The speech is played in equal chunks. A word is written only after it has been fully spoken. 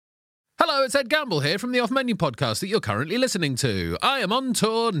Hello, it's Ed Gamble here from the Off Menu podcast that you're currently listening to. I am on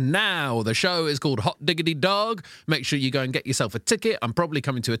tour now. The show is called Hot Diggity Dog. Make sure you go and get yourself a ticket. I'm probably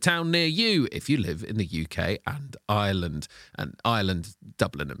coming to a town near you if you live in the UK and Ireland,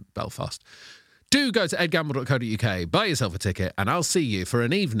 Dublin and Belfast. Do go to edgamble.co.uk, buy yourself a ticket, and I'll see you for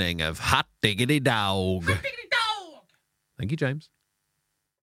an evening of Hot Diggity Dog. Hot Diggity Dog! Thank you, James.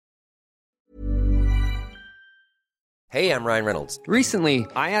 Hey, I'm Ryan Reynolds. Recently,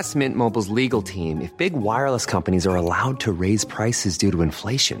 I asked Mint Mobile's legal team if big wireless companies are allowed to raise prices due to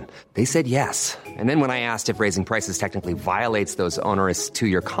inflation. They said yes. And then when I asked if raising prices technically violates those onerous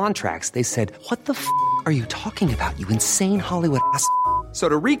two-year contracts, they said, "What the f*** are you talking about, you insane Hollywood ass?" So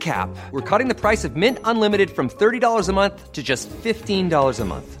to recap, we're cutting the price of Mint Unlimited from $30 a month to just $15 a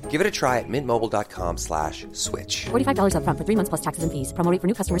month. Give it a try at mintmobile.com/switch. $45 up front for 3 months plus taxes and fees. Promo rate for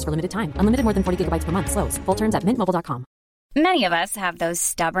new customers for limited time. Unlimited more than 40 gigabytes per month. Slows full terms at mintmobile.com. Many of us have those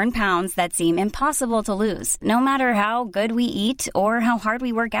stubborn pounds that seem impossible to lose, no matter how good we eat or how hard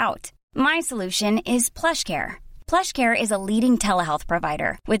we work out. My solution is PlushCare. PlushCare is a leading telehealth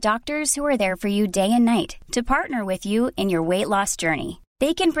provider with doctors who are there for you day and night to partner with you in your weight loss journey.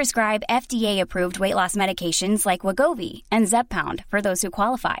 They can prescribe FDA-approved weight loss medications like Wegovy and Zepbound for those who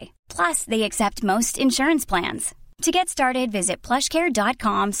qualify. Plus, they accept most insurance plans. To get started, visit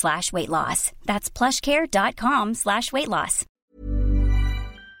plushcare.com/weightloss. That's plushcare.com/weightloss.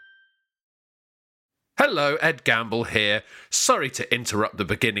 Hello, Ed Gamble here. Sorry to interrupt the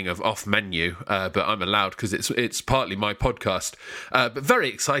beginning of Off Menu, but I'm allowed because it's partly my podcast. But very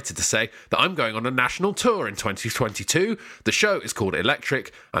excited to say that I'm going on a national tour in 2022. The show is called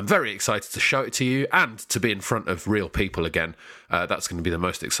Electric. I'm very excited to show it to you and to be in front of real people again. That's going to be the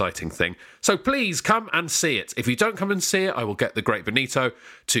most exciting thing. So please come and see it. If you don't come and see it, I will get the great Benito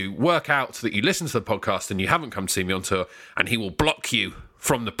to work out that you listen to the podcast and you haven't come to see me on tour, and he will block you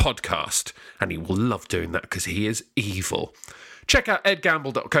from the podcast, and he will love doing that because he is evil. Check out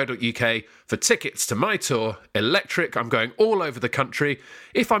edgamble.co.uk for tickets to my tour, Electric. I'm going all over the country.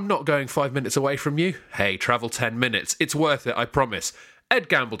 If I'm not going 5 minutes away from you, hey, travel 10 minutes. It's worth it, I promise.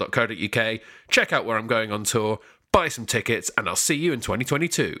 edgamble.co.uk. Check out where I'm going on tour, buy some tickets, and I'll see you in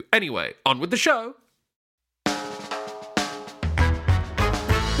 2022. Anyway, on with the show.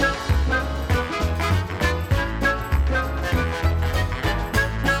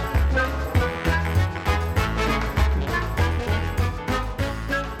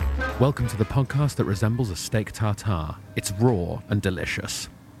 Welcome to the podcast that resembles a steak tartare. It's raw and delicious.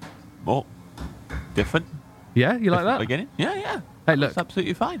 Oh, different. Yeah, you like that? Beginning? Yeah. Hey, look, that's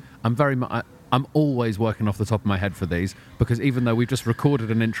absolutely fine. I'm always working off the top of my head for these because even though we've just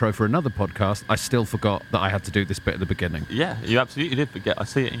recorded an intro for another podcast, I still forgot that I had to do this bit at the beginning. Yeah, you absolutely did forget. I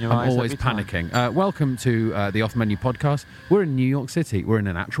see it in your eyes. I'm always panicking. Welcome to the Off Menu podcast. We're in New York City. We're in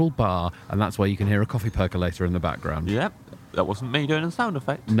an actual bar, and that's why you can hear a coffee percolator in the background. Yep. That wasn't me doing a sound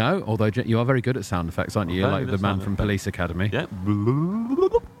effect. No, although you are very good at sound effects, aren't you? You're like the man from Police Academy. Yeah.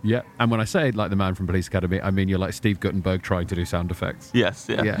 Yeah, and when I say like the man from Police Academy, I mean you're like Steve Guttenberg trying to do sound effects. Yes,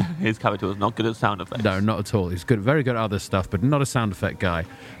 yeah. Yeah. His character was not good at sound effects. No, not at all. He's very good at other stuff, but not a sound effect guy.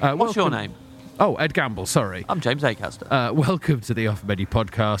 What's your name? Oh, Ed Gamble, sorry. I'm James Acaster. Welcome to the Off Menu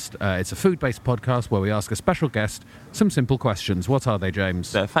podcast. It's a food-based podcast where we ask a special guest some simple questions. What are they,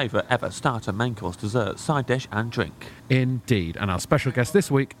 James? Their favourite ever starter, main course, dessert, side dish and drink. Indeed. And our special guest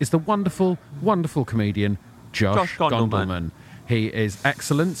this week is the wonderful, wonderful comedian Josh Gondelman. He is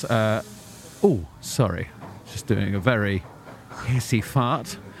excellent. Sorry. Just doing a very hissy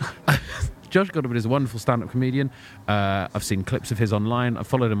fart. Josh Gondelman is a wonderful stand-up comedian. I've seen clips of his online. I've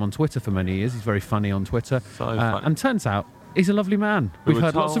followed him on Twitter for many years. He's very funny on Twitter. So funny. And turns out he's a lovely man. We've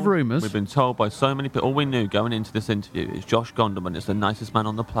heard lots of rumours. We've been told by so many people. All we knew going into this interview is Josh Gondelman is the nicest man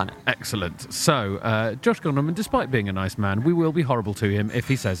on the planet. Excellent. So, Josh Gondelman, despite being a nice man, we will be horrible to him if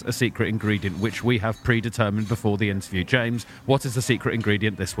he says a secret ingredient, which we have predetermined before the interview. James, what is the secret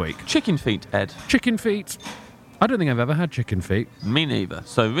ingredient this week? Chicken feet, Ed. Chicken feet. I don't think I've ever had chicken feet. Me neither.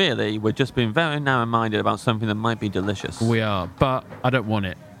 So really, we're just being very narrow-minded about something that might be delicious. We are, but I don't want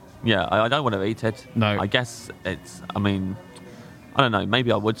it. Yeah, I don't want to eat it. No. I guess I don't know,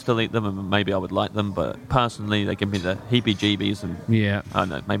 maybe I would still eat them and maybe I would like them, but personally they give me the heebie-jeebies and yeah. I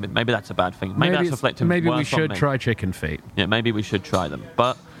don't know, maybe that's a bad thing. Maybe that's reflecting maybe we worse should on me. try chicken feet. Yeah, maybe we should try them.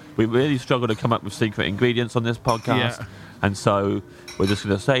 But we really struggle to come up with secret ingredients on this podcast. Yeah. And so we're just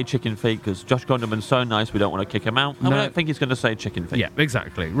going to say chicken feet because Josh Gondelman's so nice we don't want to kick him out. And we don't think he's going to say chicken feet. Yeah,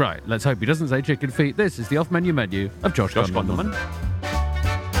 exactly. Right, let's hope he doesn't say chicken feet. This is the off-menu menu of Josh Gondelman.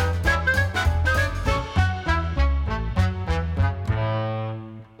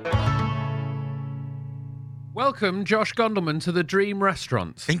 Welcome, Josh Gondelman, to the Dream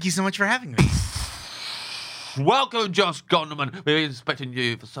Restaurant. Thank you so much for having me. Welcome, Josh Gondelman. We've been expecting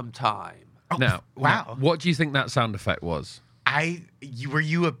you for some time. Now, wow. what do you think that sound effect was? Were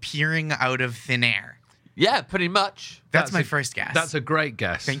you appearing out of thin air? Yeah, pretty much. That's my first guess. That's a great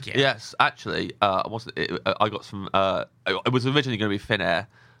guess. Thank you. Yes, actually, I got some. It was originally going to be thin air,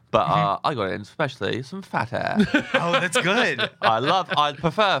 but I got in especially some fat air. Oh, that's good. I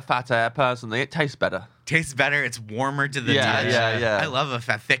prefer fat air personally. It tastes better. Tastes better. It's warmer to the Yeah, touch. yeah. I love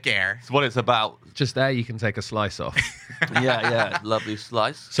a thick air. It's what it's about. Just there, you can take a slice off. Yeah. Lovely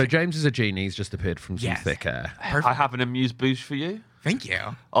slice. So James is a genie. He's just appeared from some Yes. thick air. I have an amuse-bouche for you, Thank you.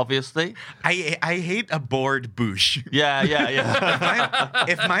 obviously. I hate a bored bouche. Yeah.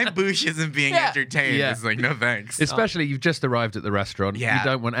 If my bouche isn't being Yeah. entertained, Yeah. it's like, no thanks. Especially, you've just arrived at the restaurant. Yeah. You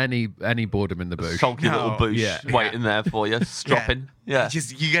don't want any boredom in the booth. Sulky No. little bouche Yeah. waiting there for you, stropping. Yeah.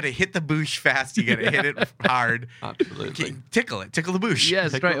 You got to hit the bouche fast. You got to hit it hard. Absolutely. Tickle the bouche. Yeah,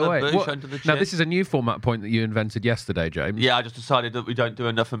 Tickle straight the away. bouche under the Now, chin. this is a new format point that you invented yesterday, James. Yeah, I just decided that we don't do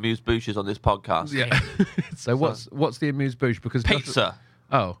enough amuse-bouches on this podcast. Yeah. So what's the amuse bouche? Because Pizza.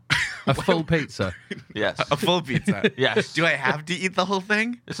 Oh, a full pizza. Yes. A full pizza. Yes. Do I have to eat the whole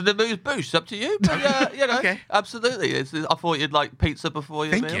thing? It's an amuse-bouche. It's up to you. But Okay. absolutely. I thought you'd like pizza before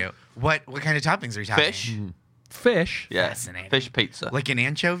your Thank meal. you. What kind of toppings are you talking? Fish. Fish. Yeah. Fascinating. Fish pizza. Like an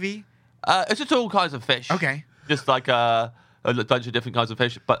anchovy? It's just all kinds of fish. Okay. Just like a bunch of different kinds of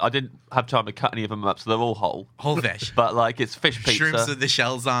fish, but I didn't have time to cut any of them up, so they're all whole. Whole fish. But like it's fish pizza. Shrimps with the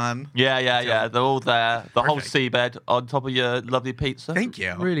shells on. Yeah. They're all there. The whole Perfect. seabed on top of your lovely pizza. Thank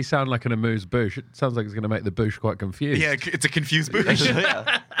you. Really sound like an amuse bouche. It sounds like it's going to make the bouche quite confused. Yeah, it's a confused bouche.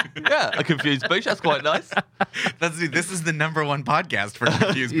 yeah, a confused bouche. That's quite nice. This is the #1 podcast for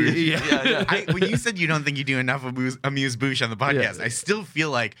confused bouche. Yeah. When you said you don't think you do enough amuse bouche on the podcast, Yeah. I still feel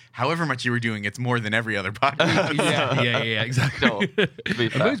like however much you were doing, it's more than every other podcast. yeah, exactly. Sure. To be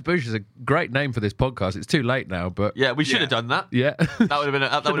fair. Amuse bouche is a great name for this podcast. It's too late now, but Yeah, we should Yeah. have done that. yeah. That would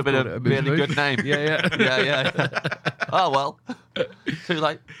have been a really good name. Yeah. yeah. Oh well, too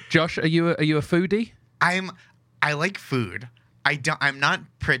late. Josh, are you a foodie? I like food. I'm not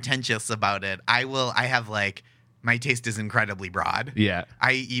pretentious about it. I have like my taste is incredibly broad. Yeah.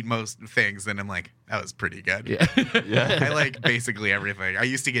 I eat most things and I'm like, that was pretty good. Yeah. Yeah. I like basically everything. I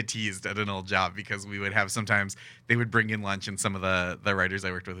used to get teased at an old job because we would have sometimes they would bring in lunch and some of the writers I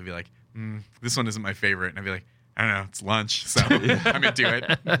worked with would be like, this one isn't my favorite. And I'd be like, I don't know, it's lunch, so I'm into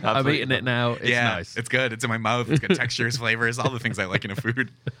it. I'm eating it now. It's nice. It's good. It's in my mouth. It's got textures, flavors, all the things I like in a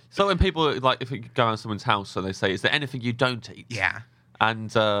food. So when people like, if you go around someone's house and they say, "Is there anything you don't eat?" Yeah. And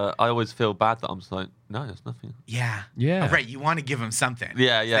I always feel bad that I'm just like, "No, there's nothing." Yeah. Yeah. Oh, right. You want to give them something.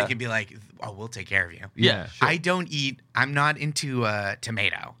 Yeah, So yeah. they can be like, oh, we'll take care of you. Yeah. Sure. I'm not into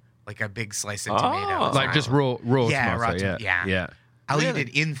tomato, like a big slice of Oh. tomato. It's Like not- just raw Yeah, tomato. raw tomato, yeah. Yeah. I'll Really? eat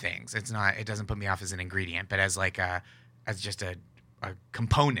it in things. It doesn't put me off as an ingredient, but as like as just a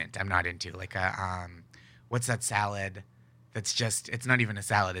component, I'm not into. Like what's that salad? That's just, it's not even a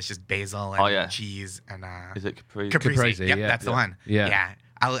salad. It's just basil and Oh, yeah. cheese and Is it caprese? caprese. Yep, yeah. that's the one. Yeah.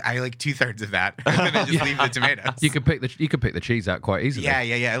 I like 2/3 of that, and then I just leave the tomatoes. You could pick the cheese out quite easily. Yeah.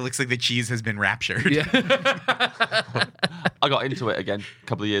 It looks like the cheese has been raptured. Yeah. I got into it again a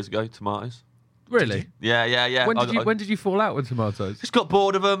couple of years ago. Tomatoes. Really? Yeah. When did you fall out with tomatoes? Just got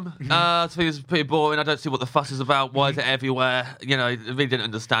bored of them. I think it's pretty boring. I don't see what the fuss is about. Why is it everywhere? You know, I really didn't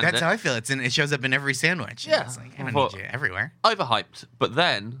understand That's it. how I feel. It shows up in every sandwich. Yeah. It's like, I don't But- need you everywhere. Overhyped. But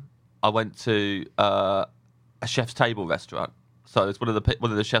then I went to a Chef's Table restaurant. So it's one of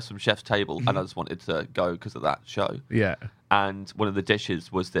the chefs from Chef's Table, and I just wanted to go because of that show. Yeah. And one of the dishes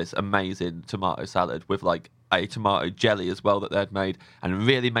was this amazing tomato salad with like a tomato jelly as well that they'd made, and it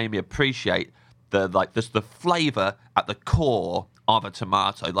really made me appreciate the flavor at the core of a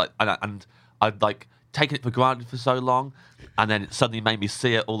tomato. And I'd like taken it for granted for so long, and then it suddenly made me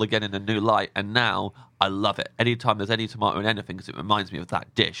see it all again in a new light. And now I love it. Anytime there's any tomato in anything, because it reminds me of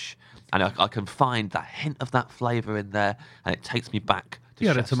that dish, and I can find that hint of that flavor in there, and it takes me back to You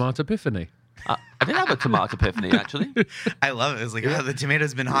had a Chef's. tomato epiphany. I did have a tomato epiphany actually. I love it. It's like, oh, the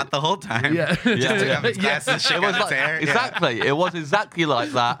tomato's been hot the whole time. Yeah. Just to have its glasses shake It was out its like, hair. Yeah. exactly. It was exactly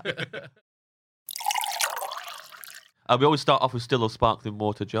like that. We always start off with still or sparkling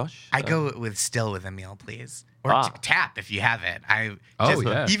water, Josh. I So- go with still with a meal, please. Or Ah. tap if you have it.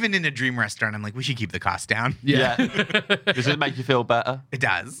 Yeah. Even in a dream restaurant, I'm like, we should keep the cost down. Yeah. Does it make you feel better? It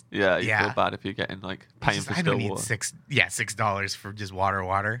does. Yeah, you feel bad if you're getting like paying Just, for I still don't need water. $6 for just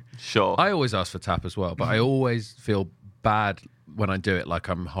water. Sure. I always ask for tap as well, but I always feel bad when I do it, like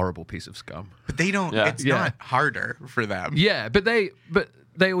I'm a horrible piece of scum. But they don't. Yeah. It's Yeah. not harder for them. Yeah, but they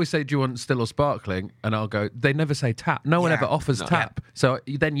they always say, "Do you want still or sparkling?" And I'll go. They never say tap. No one Yeah. ever offers tap. So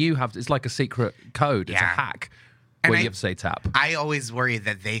then you have. It's like a secret code. It's a Yeah. hack And where I- you have to say tap. I always worry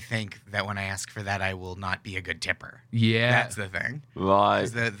that they think that when I ask for that, I will not be a good tipper. Yeah. That's the thing. Right.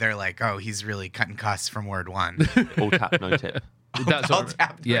 'Cause they're like, oh, he's really cutting costs from word one. All tap, no tip. That's I'll what,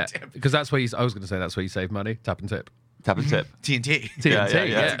 tap, no yeah, tip. because that's where I was going to say that's where you save money. Tap and tip. Tap and tip. TNT. TNT.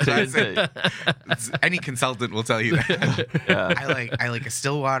 Yeah. TNT. Any consultant will tell you that. I like a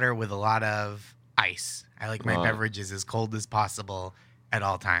still water with a lot of ice. I like my Right. beverages as cold as possible at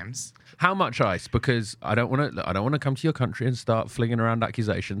all times. How much ice? Because I don't want to come to your country and start flinging around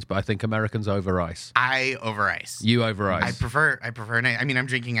accusations, but I think Americans over ice. I over ice. You over I ice. prefer I mean, I'm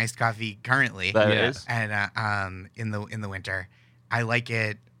drinking iced coffee currently, There Yeah. it is. and in the winter, I like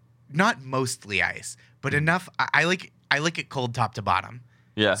it not mostly ice, but enough. I like it cold top to bottom.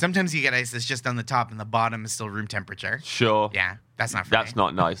 Yeah. Sometimes you get ice that's just on the top and the bottom is still room temperature. Sure. Yeah, that's not for That's me.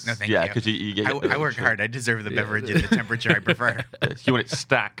 not nice. No, thank yeah, you. because you get. I work hard. I deserve the beverage at the temperature I prefer. You want it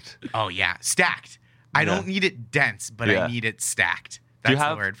stacked. Oh yeah, stacked. I don't need it dense, but Yeah. I need it stacked. Do you That's the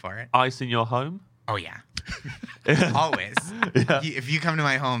have word for it. ice in your home? Oh yeah. Always. If you come to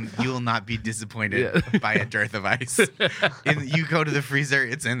my home, you will not be disappointed by a dearth of ice. You go to the freezer,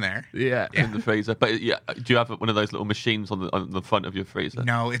 it's in there. yeah. In the freezer. But yeah, do you have one of those little machines on the front of your freezer?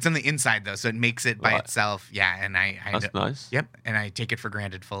 No, it's on the inside though, so it makes it by Right. itself. Yeah, and I That's nice. Yep, and I take it for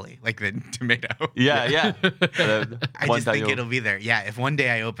granted fully, like the tomato. Yeah, yeah. I One just day think you'll- it'll be there. Yeah, if one day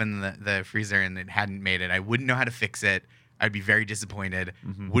I open the freezer and it hadn't made it, I wouldn't know how to fix it. I'd be very disappointed.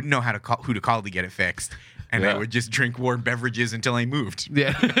 Wouldn't know how to who to call to get it fixed, and I Mm-hmm. Yeah. would just drink warm beverages until I moved.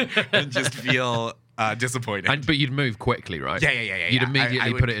 Yeah. And just feel disappointed. But you'd move quickly, right? Yeah. You'd immediately I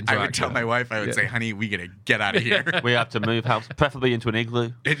would, put it into I would action. tell my wife, I would say, honey, we gotta get out of here. We have to move house, preferably into an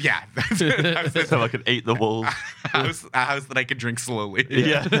igloo, Yeah, that's so I can eat the walls. a house that I could drink slowly.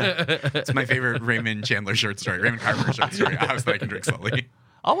 Yeah. It's my favorite Raymond Chandler short story, Raymond Carver short story, a house that I can drink slowly.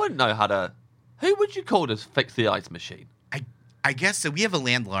 I wouldn't know how to. Who would you call to fix the ice machine? I guess so. We have a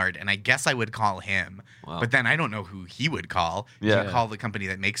landlord, and I guess I would call him. Wow. But then I don't know who he would call. Yeah. Do you call the company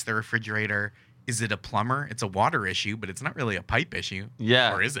that makes the refrigerator? Is it a plumber? It's a water issue, but it's not really a pipe issue.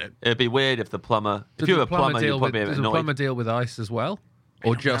 Yeah. Or is it? It'd be weird if the plumber. Does If you the were a plumber, you'd deal with, probably be does the annoyed. plumber deal with ice as well?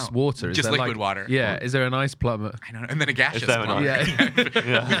 Or don't just know. water? Is Just there liquid water. Yeah. Is there an ice plumber? I don't know. And then a gaseous there an plumber.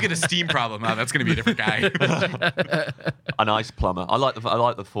 Yeah. We get a steam problem. Oh, that's going to be a different guy. An ice plumber. I like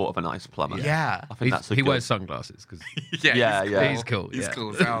the thought of an ice plumber. Yeah. I think that's a he good. wears sunglasses because Yeah, he's yeah. cool. He's cool, He's yeah. cool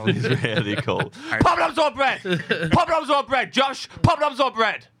as hell. He's really cool. Problems or bread? Problems or bread? Josh, problems or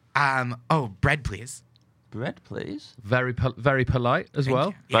bread? Bread, please. Bread, please. very polite as well.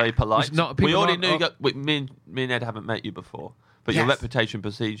 you. Very polite. Which not- we people already not- knew. Me and Ed haven't met you before, but your Yes. reputation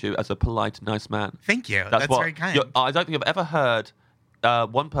precedes you as a polite, nice man. Thank you. That's very kind. I don't think I've ever heard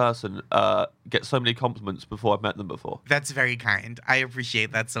one person get so many compliments before I've met them before. That's very kind. I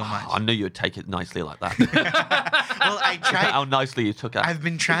appreciate that so much. I knew you would take it nicely like that. Well, I try. How nicely you took it. I've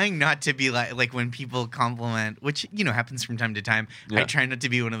been trying not to be like when people compliment, which happens from time to time. I Yeah. try not to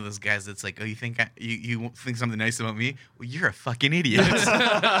be one of those guys that's like, oh, you think you think something nice about me? Well, you're a fucking idiot.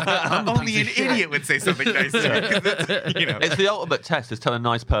 Only an idiot would say something nice to me. 'cause that's, It's the ultimate test: is tell a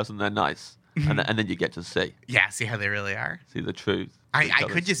nice person they're nice, and then you get to see see how they really are. the truth. I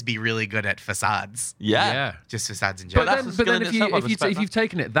could just be really good at facades, yeah. just facades in But general. that's then, a but skill then in if you itself, I if you respect if you've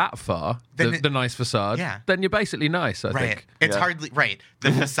taken it that far, Then the nice facade, Yeah. then you're basically nice. I Right. think. It's Yeah. hardly right.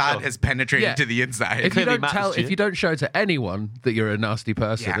 The facade has penetrated Yeah. to the inside. If you clearly don't matters to you. if you don't show to anyone that you're a nasty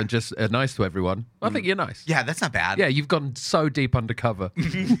person Yeah. and just are nice to everyone, I think you're nice. yeah, that's not bad. Yeah, you've gone so deep undercover.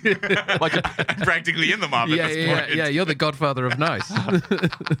 Like I'm practically in the mob yeah, at this yeah, point. yeah. You're the godfather of nice.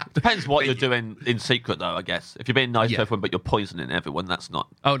 depends what you're doing in secret, though. I guess if you're being nice Yeah. to everyone but you're poisoning everyone, that's not.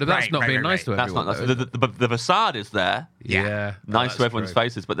 Oh, no, that's Right, not right, being right, nice right. to That's everyone. not nice. though. The facade is there, Yeah, nice to that's everyone's true.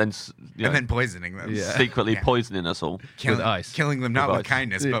 faces, but then And then poisoning them. Yeah. secretly Yeah. poisoning us all. Killing, ice. Killing them not With with ice.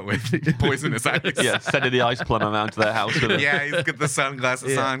 kindness, but with poisonous ice. Yeah, sending the ice plumber around to their house. With Yeah, he's got the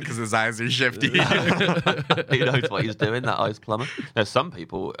sunglasses on because his eyes are shifty. He knows what he's doing, that ice plumber. There's some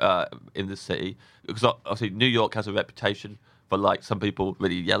people in the city, because obviously New York has a reputation for, like, some people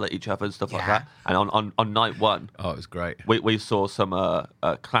really yell at each other and stuff like Yeah. that. And on night one, Oh, it was great. we saw some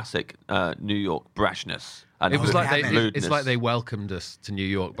classic New York brashness. And It was like haven't. it's like they welcomed us to New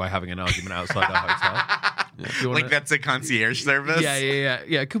York by having an argument outside our hotel. Do you wanna- Like that's a concierge service.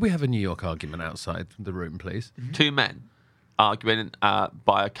 Yeah. Could we have a New York argument outside the room, please? two men arguing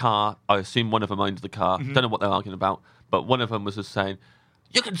by a car. I assume one of them owned the car. Don't know what they're arguing about, but one of them was just saying,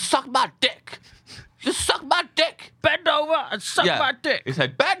 you can suck my dick. You suck my dick. Bend over and suck my dick. He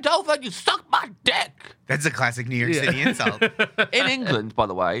said, bend over and you suck my dick. That's a classic New York City insult. In England, by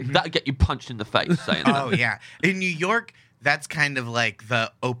the way, that would get you punched in the face saying that. Oh, yeah. In New York, that's kind of like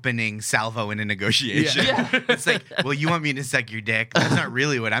the opening salvo in a negotiation. Yeah. It's like, well, you want me to suck your dick? That's not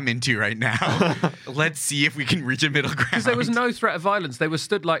really what I'm into right now. Let's see if we can reach a middle ground. Because there was no threat of violence. They were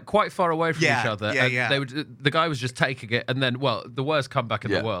stood like quite far away from each other. Yeah, and yeah. They would, the guy was just taking it, and then, well, the worst comeback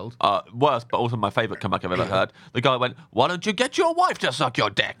in the world. Worst, but also my favourite comeback I've ever heard. The guy went, why don't you get your wife to suck your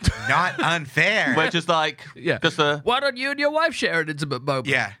dick? Not unfair. Which is like, just a... Why don't you and your wife share an intimate moment?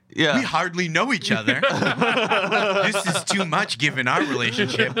 Yeah. Yeah. We hardly know each other. This is too much given our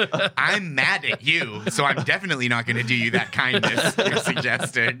relationship. I'm mad at you, so I'm definitely not going to do you that kindness you're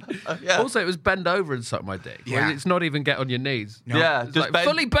suggesting. Also, it was bend over and suck my dick. Yeah. It's not even get on your knees. No. Yeah, It's just like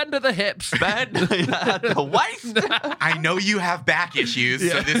fully bend at the hips. bend at the waist. I know you have back issues,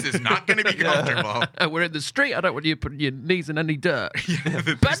 so this is not going to be comfortable. We're in the street. I don't want you putting your knees in any dirt.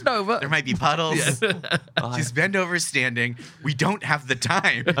 Bend over. There might be puddles. Just bend over standing. We don't have the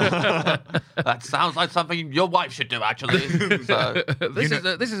time. That sounds like something your wife should do, actually. So,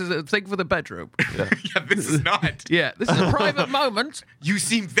 This is a thing for the bedroom. Yeah, this is not. Yeah, this is a private moment. You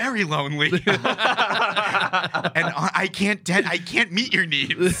seem very lonely, and I can't meet your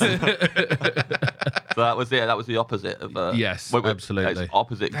needs. so that was the opposite of Yes, wait, absolutely. it's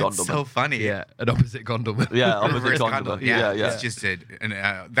opposite That's Gondelman. so funny. Yeah, an opposite Gondelman. Yeah, opposite Reverse Gondelman. condom. Yeah. It's just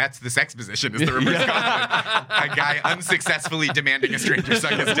that's the sex position is the reverse condom. A guy unsuccessfully demanding a stranger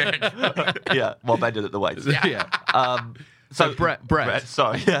suck his dick. Yeah, while bending at the waist. Yeah. So Brett.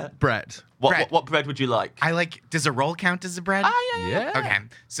 Sorry. Yeah. Brett. Bread. What bread would you like? I like. Does a roll count as a bread? Yeah. Okay,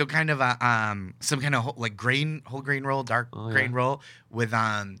 so kind of a some kind of whole grain roll, dark grain roll with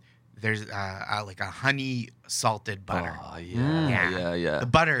there's like a honey salted butter. Oh, yeah. The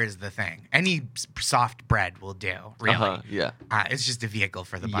butter is the thing. Any soft bread will do. Really. Yeah. It's just a vehicle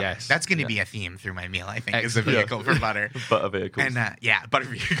for the butter. Yes. That's going to be a theme through my meal. I think is a Excellent. vehicle for butter. Butter vehicles. And butter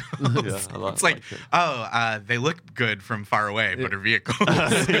vehicles. Yeah, I like It's like, it. they look good from far away, butter vehicles.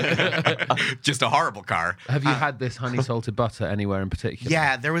 Just a horrible car. Have you had this honey salted butter anywhere in particular?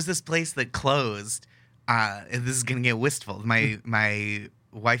 Yeah, there was this place that closed. And this is gonna get wistful. My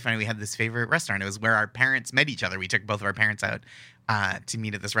wife and I, we had this favorite restaurant. It was where our parents met each other. We took both of our parents out to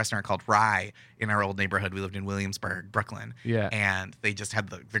meet at this restaurant called Rye in our old neighborhood. We lived in Williamsburg, Brooklyn. Yeah. And they just had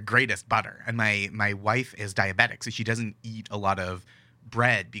the greatest butter. And my wife is diabetic, so she doesn't eat a lot of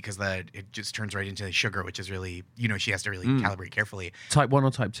bread because it just turns right into sugar, which is really, she has to really calibrate carefully. Type 1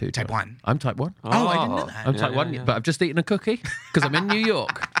 or type 2? Type Josh? 1. I'm type 1. Oh, I didn't know that. I'm type 1, but I've just eaten a cookie because I'm in New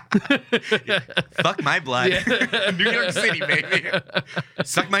York. Fuck my blood. New York City, baby.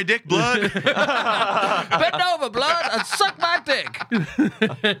 Suck my dick, blood. Bend over, blood, and suck my dick.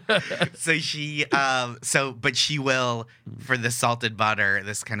 So she, but she will, for the salted butter,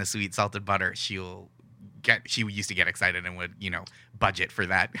 this kind of sweet salted butter, she used to get excited and would, budget for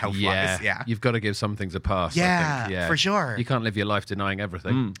that health-wise. Yeah. You've got to give some things a pass, I Yeah, think. for sure. You can't live your life denying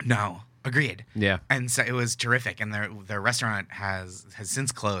everything. No, agreed. Yeah. And so it was terrific. And their restaurant has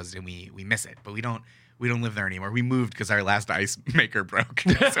since closed, and we miss it. But we don't live there anymore. We moved because our last ice maker broke.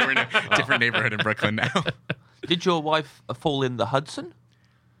 So we're in a different neighborhood in Brooklyn now. Did your wife fall in the Hudson?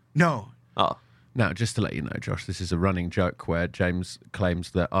 No. Oh. Now, just to let you know, Josh, this is a running joke where James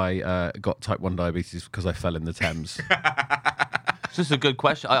claims that I got type 1 diabetes because I fell in the Thames. It's just a good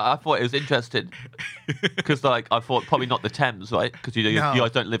question. I thought it was interesting because, I thought probably not the Thames, right? Because you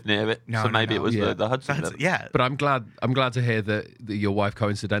guys don't live near it, so maybe it was the Hudson. River. Yeah. But I'm glad to hear that your wife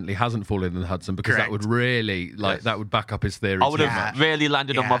coincidentally hasn't fallen in the Hudson because that would really that would back up his theory. I would have really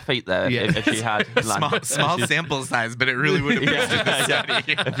landed on my feet there if she had landed. Small sample size, but it really would have boosted the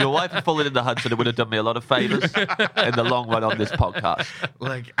study. If your wife had fallen in the Hudson, it would have done me a lot of favors in the long run on this podcast.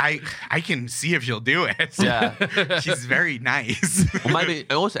 Like I can see if she'll do it. Yeah. She's very nice. Or maybe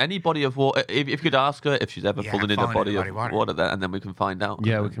also any body of water. If you could ask her if she's ever fallen in a body of water, there, and then we can find out.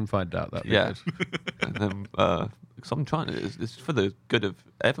 Yeah, we can find out that. Yeah. And then, because I'm trying to, it's for the good of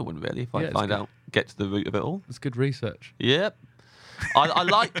everyone, really. If I find out, get to the root of it all. It's good research. Yep.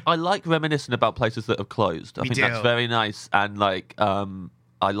 I like reminiscing about places that have closed. I think that's very nice, and I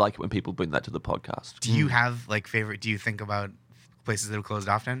like it when people bring that to the podcast. Do you have favorite? Do you think about places that have closed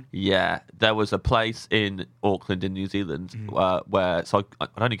often? Yeah, there was a place in Auckland in New Zealand where I'd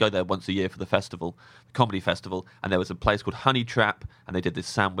only go there once a year for the festival, the comedy festival, and there was a place called Honey Trap, and they did this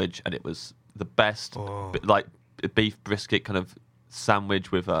sandwich, and it was the best, beef brisket kind of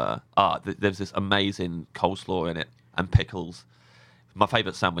sandwich with there's this amazing coleslaw in it and pickles. My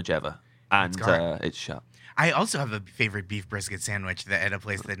favourite sandwich ever. and gone. it's shut. I also have a favorite beef brisket sandwich that at a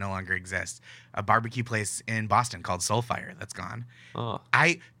place that no longer exists, a barbecue place in Boston called Soulfire that's gone. Oh.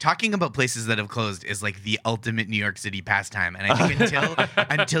 Talking about places that have closed is like the ultimate New York City pastime, and I think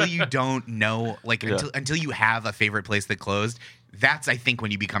until you don't know, like until you have a favorite place that closed, that's I think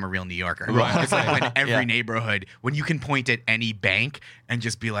when you become a real New Yorker. Right. It's like when every neighborhood, when you can point at any bank and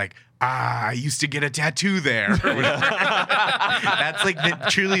just be like, I used to get a tattoo there. That's like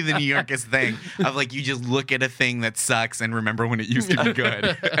truly the New Yorkest thing of like you just look at a thing that sucks and remember when it used to be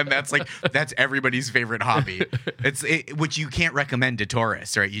good, and that's everybody's favorite hobby. Which you can't recommend to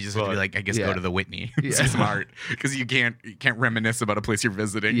tourists, right? You just have to be like, I guess go to the Whitney. It's smart because you can't reminisce about a place you're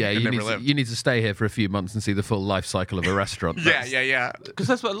visiting. Yeah, and you never lived. need to stay here for a few months and see the full life cycle of a restaurant. Yeah. Because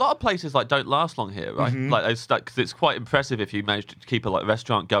there's a lot of places like don't last long here, right? Like because it's quite impressive if you manage to keep a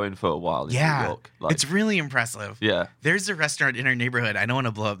restaurant going for a while in New York. It's really impressive. Yeah. There's a restaurant in our neighborhood. I don't want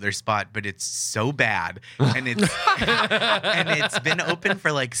to blow up their spot, but it's so bad. And it's been open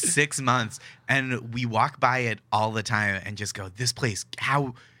for like 6 months. And we walk by it all the time and just go, this place,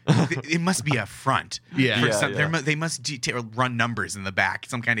 how it must be a front. They must run numbers in the back,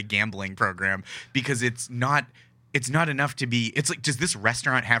 some kind of gambling program, because it's not enough to be. It's like, does this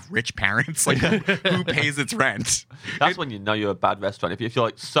restaurant have rich parents? Like, who pays its rent? That's when you know you're a bad restaurant. If you're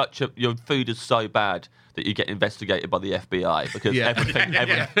like your food is so bad that you get investigated by the FBI because everything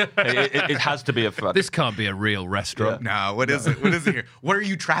it has to be a front. This can't be a real restaurant. No, what is it? What is it here? What are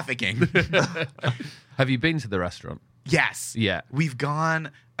you trafficking? Have you been to the restaurant? Yes. Yeah. We've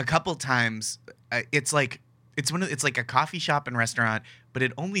gone a couple times. It's like a coffee shop and restaurant, but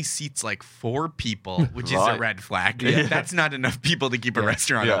it only seats like 4 people, which is a red flag. That's not enough people to keep a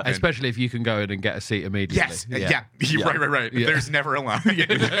restaurant open. Especially if you can go in and get a seat immediately. Yes. Yeah. Right. Yeah. There's never a line.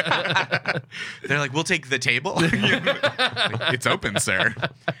 They're like, we'll take the table. It's open, sir.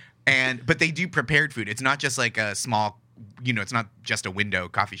 But they do prepared food. It's not just like a small, it's not just a window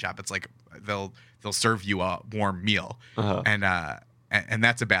coffee shop. It's like they'll serve you a warm meal. And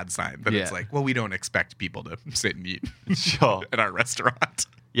that's a bad sign. But it's like, well, we don't expect people to sit and eat at our restaurant.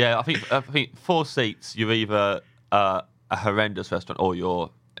 Yeah, I think 4 seats, you're either a horrendous restaurant or you're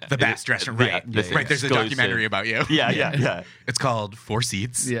the best restaurant, right? Right. There's a documentary about you. Yeah. It's called 4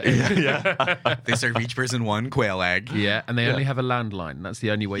 Seats. Yeah. They serve each person 1 quail egg. Yeah, and they only have a landline. That's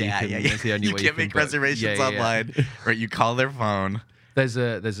the only way you can. That's the only you way can't make reservations online. Right. You call their phone. There's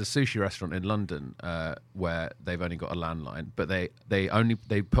a sushi restaurant in London where they've only got a landline, but they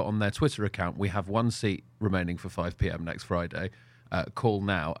put on their Twitter account, we have 1 seat remaining for 5 p.m. next Friday. Call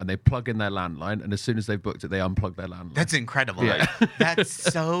now, and they plug in their landline, and as soon as they've booked it, they unplug their landline. That's incredible. Yeah. That's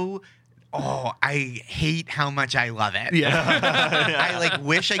so. Oh, I hate how much I love it. I like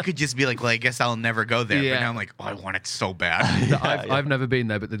wish I could just be like, well, I guess I'll never go there. But now I'm like, oh, I want it so bad. I've never been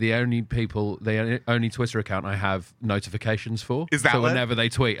there, but the only Twitter account I have notifications for. Is that so what? whenever they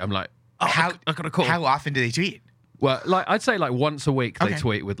tweet, I'm like, I got a call. How often do they tweet? Well, like I'd say like once a week they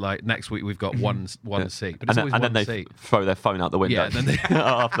tweet with like next week we've got one seat, but it's always and one then they seat. throw their phone out the window. Yeah, and then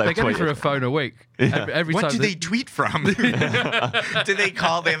after they go tweeted. through a phone a week. Every What time do they tweet from? Do they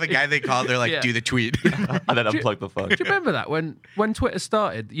call? They have a guy they call. They're like, do the tweet. and then unplug the phone. Do you remember that when Twitter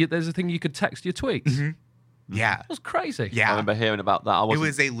started? There's a thing you could text your tweets. Yeah, It was crazy. yeah. I remember hearing about that. It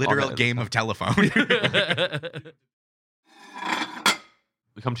was a literal game of telephone.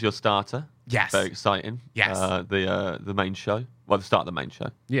 We come to your starter. Yes. Very exciting. Yes. The main show. Well, the start of the main show.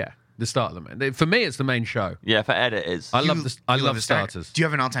 Yeah, the start of the main. For me, it's the main show. Yeah, for Ed it is. I You love the starter. starters. Do you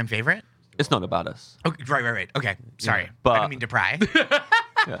have an all-time favorite? It's not about us. Oh, right. Okay, sorry. but- I didn't mean to pry.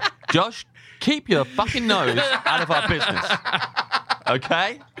 Yeah. Josh, keep your fucking nose out of our business.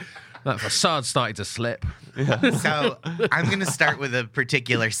 Okay? That facade started to slip. So I'm going to start with a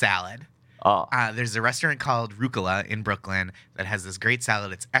particular salad. There's a restaurant called Rucola in Brooklyn that has this great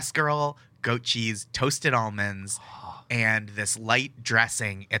salad. It's escarole, goat cheese, toasted almonds, and this light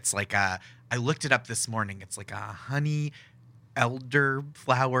dressing. It's like I looked it up this morning. It's like a honey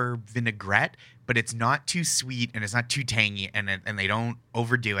elderflower vinaigrette, but it's not too sweet and it's not too tangy, and they don't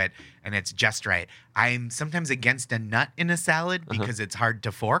overdo it, and it's just right. I'm sometimes against a nut in a salad because it's hard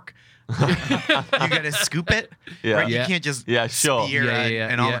to fork. You gotta scoop it. Yeah. Right? Yeah. You can't just sure. spear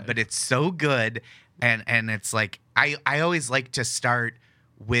and all yeah. that, but it's so good, and it's like I always like to start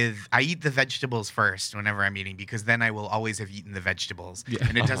with, I eat the vegetables first whenever I'm eating, because then I will always have eaten the vegetables.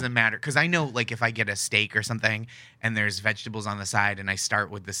 And it doesn't matter, because I know, like, if I get a steak or something and there's vegetables on the side and I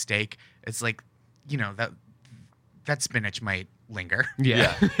start with the steak, it's like, that spinach might linger.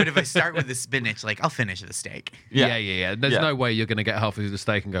 Yeah. But if I start with the spinach, like I'll finish the steak. Yeah. There's Yeah. no way you're going to get halfway through the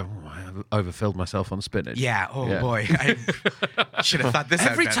steak and go, oh, I have overfilled myself on spinach. Yeah. Oh Yeah. boy, I should have thought this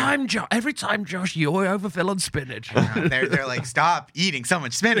out Every better. time, Josh, you overfill on spinach. They're like, stop eating so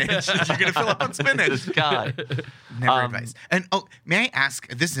much spinach. You're gonna fill up on spinach. This guy. Never advice. And may I ask?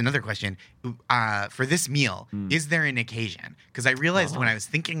 This is another question. For this meal, is there an occasion? Because I realized when I was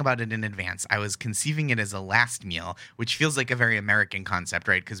thinking about it in advance, I was conceiving it as a last meal, which feels like a very American concept,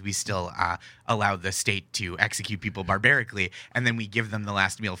 right? Because we still allow the state to execute people barbarically, and then we give them the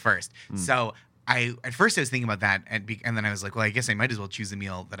last meal first. So at first I was thinking about that, and then I was like, well, I guess I might as well choose a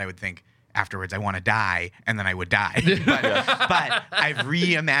meal that I would think afterwards I want to die, and then I would die. But I've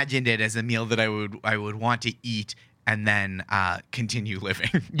reimagined it as a meal that I would want to eat and then continue living.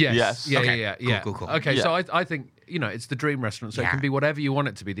 Yes. Yeah. Okay. Yeah. Cool. Okay. Yeah. So I think it's the dream restaurant. So it Yeah. can be whatever you want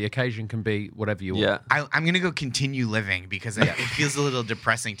it to be. The occasion can be whatever you want. Yeah. I'm gonna go continue living because it feels a little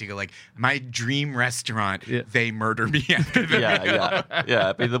depressing to go like my dream restaurant. Yeah. They murder me after the meal. Yeah.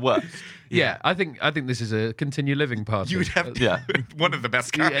 It'd be the worst. Yeah. I think this is a continue living party. You would have to, Yeah. one of the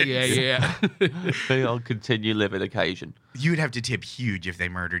best Yeah. kinds. Yeah. Be on continue living occasion. You would have to tip huge if they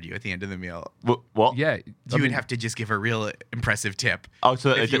murdered you at the end of the meal. What? Yeah. You would have to just give a real impressive tip. Oh,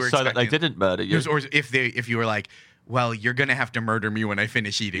 so if you were that they expecting- didn't murder you. Or if you were like, well, you're gonna have to murder me when I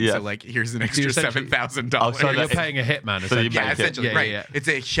finish eating. Yeah. So like, here's an extra essentially- $7,000. so You're that- paying a hitman. So you essentially. make yeah, it. essentially, Yeah, right. yeah. It's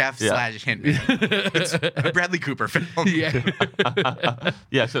a chef Yeah. slash hitman. It's a Bradley Cooper film. Yeah.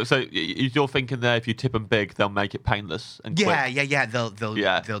 Yeah. So you're thinking there, if you tip them big, they'll make it painless and quick. Yeah.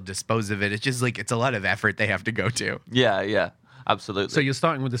 They'll dispose of it. It's just like it's a lot of effort they have to go to. Yeah. Absolutely. So you're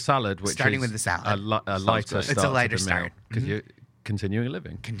starting with the salad, which Starting is with the salad. a lighter great. start. It's a lighter start. because you're continuing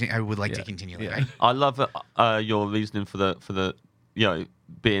living. I would like to Yeah. continue Yeah. living. I love your reasoning for the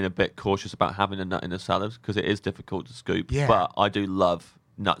being a bit cautious about having a nut in a salad because it is difficult to scoop. Yeah. But I do love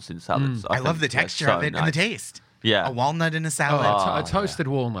nuts in salads. I love think the they're texture so of it nice. and the taste. Yeah. A walnut in a salad. A toasted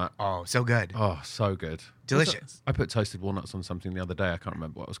walnut. Oh, so good. Oh, so good. Delicious. I put toasted walnuts on something the other day. I can't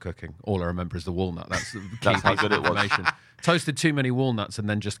remember what I was cooking. All I remember is the walnut. That's the key That's how piece good of it was. information. Toasted too many walnuts and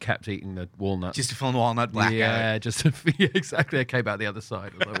then just kept eating the walnuts. Just a full walnut blackout. yeah, yeah, exactly. I came out the other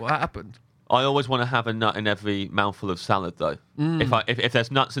side. I was like, what happened? I always want to have a nut in every mouthful of salad, though. If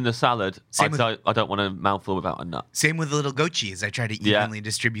there's nuts in the salad, I Same with- don't want a mouthful without a nut. Same with the little goat cheese. I try to Yeah. evenly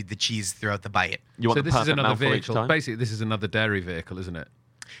distribute the cheese throughout the bite. You want So the this is perfect another mouthful each vehicle. time? Basically, this is another dairy vehicle, isn't it?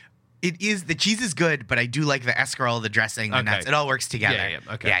 It is. The cheese is good, but I do like the escarole, the dressing, the Okay. nuts. It all works together.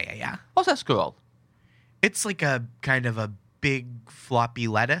 Yeah, okay. Yeah. What's escarole? It's like a kind of a big floppy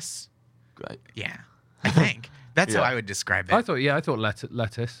lettuce. Great. Yeah, I think that's how Yeah. I would describe it. I thought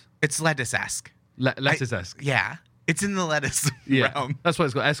lettuce. It's lettuce-esque. Lettuce-esque. Yeah, it's in the lettuce Yeah, realm. that's why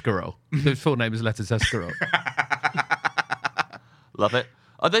it's got escarole. The full name is lettuce escarole. Love it.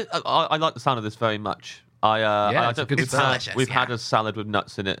 I like the sound of this very much. Yeah, I it's a don't good think start. we've Delicious, had yeah. a salad with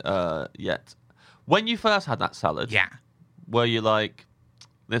nuts in it yet. When you first had that salad, Yeah, were you like,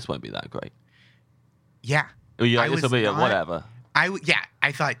 this won't be that great? yeah. Or you I like, this will was be a not- whatever?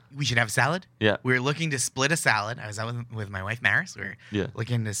 I thought we should have salad. Yeah. We were looking to split a salad. I was out with my wife Maris. We were Yeah.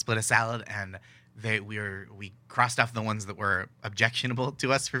 looking to split a salad, and we crossed off the ones that were objectionable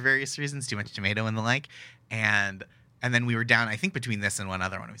to us for various reasons, too much tomato and the like, and then we were down. I think between this and one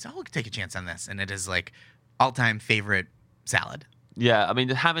other one, we said, "Oh, we could take a chance on this," and it is like all-time favorite salad. Yeah, I mean,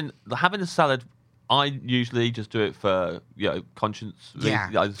 having a salad, I usually just do it for conscience. Yeah,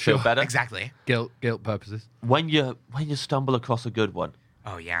 I just feel better. Exactly. Guilt purposes. When you stumble across a good one,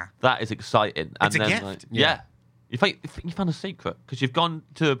 Oh yeah. that is exciting. It's a then, gift. Like, Yeah. You found a secret because you've gone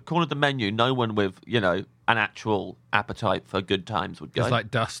to a corner of the menu. No one with an actual appetite for good times would go. There's like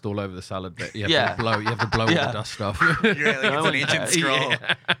dust all over the salad bit. You have Yeah. to blow all Yeah. the dust off. You're like, it's No an one ancient cares. scroll.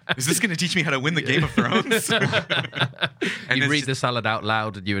 Is this going to teach me how to win the Game of Thrones? And You it's read just- the salad out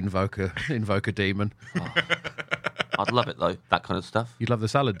loud and you invoke a demon. I'd love it though. That kind of stuff. You'd love the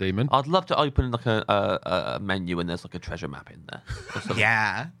salad demon. I'd love to open like a menu and there's like a treasure map in there. or something.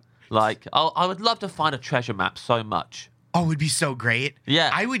 Yeah. Like I would love to find a treasure map so much. Oh, it would be so great. Yeah.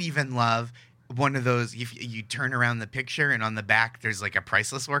 I would even love one of those. If you turn around the picture and on the back there's like a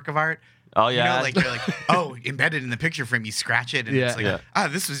priceless work of art. Oh yeah. You're like, oh, embedded in the picture frame, you scratch it and Yeah. it's like, Yeah.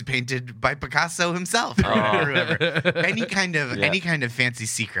 this was painted by Picasso himself or whoever. Any kind of fancy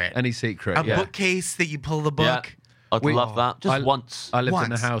secret. Any secret? A yeah. bookcase that you pull the Yeah. book. I'd love that. Just once. I lived in a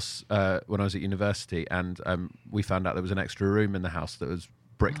Once. house when I was at university, and we found out there was an extra room in the house that was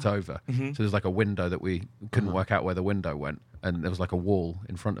bricked over. So there's like a window that we couldn't work out where the window went, and there was like a wall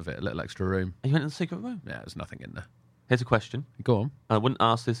in front of it, a little extra room. You went in the secret room. Yeah, there's nothing in there. Here's a question. Go on. I wouldn't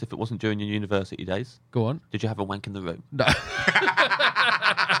ask this if it wasn't during your university days. Go on. Did you have a wank in the room? No.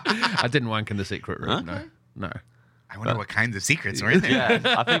 I didn't wank in the secret room. Okay. No. I wonder what kinds of secrets were in there.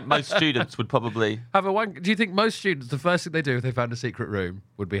 Yeah, I think most students would probably. Have a wank. Do you think most students, the first thing they do if they found a secret room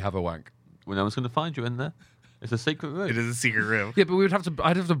would be have a wank? Well, no one's going to find you in there. It's a secret room. It is a secret room. Yeah, but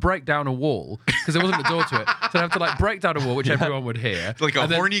I'd have to break down a wall because there wasn't a door to it. So I'd have to like break down a wall, which everyone would hear. Like a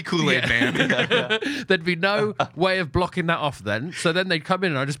horny Kool-Aid man. There'd be no way of blocking that off then. So then they'd come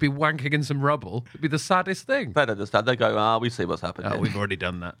in and I'd just be wanking in some rubble. It'd be the saddest thing. They'd understand. They go, we see what's happened. Oh, here." we've already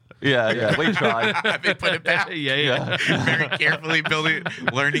done that. Yeah, we tried. They put it back. Yeah. Very carefully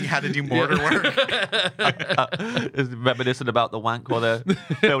learning how to do mortar work. It's reminiscent about the wank while they're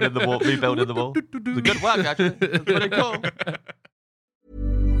building the wall, rebuilding the wall. It's a good work, actually. It's pretty cool.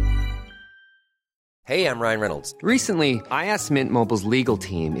 Hey, I'm Ryan Reynolds. Recently, I asked Mint Mobile's legal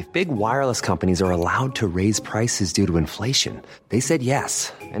team if big wireless companies are allowed to raise prices due to inflation. They said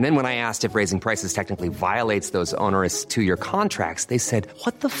yes. And then when I asked if raising prices technically violates those onerous 2-year contracts, they said,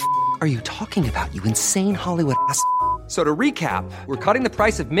 "What the f*** are you talking about, you insane Hollywood ass?" So to recap, we're cutting the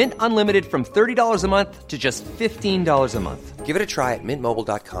price of Mint Unlimited from $30 a month to just $15 a month. Give it a try at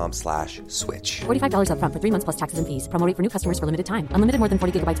mintmobile.com/switch. $45 up front for 3 months plus taxes and fees. Promo rate for new customers for limited time. Unlimited more than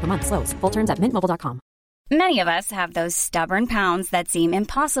 40 gigabytes per month. Slows full terms at mintmobile.com. Many of us have those stubborn pounds that seem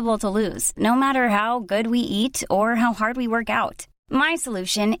impossible to lose, no matter how good we eat or how hard we work out. My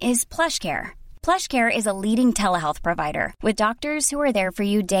solution is PlushCare. PlushCare is a leading telehealth provider with doctors who are there for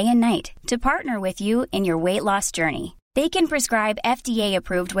you day and night to partner with you in your weight loss journey. They can prescribe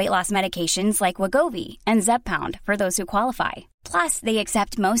FDA-approved weight loss medications like Wegovy and Zepbound for those who qualify. Plus, they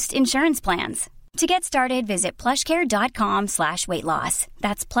accept most insurance plans. To get started, visit plushcare.com/weightloss.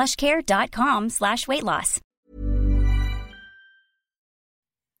 That's plushcare.com/weightloss.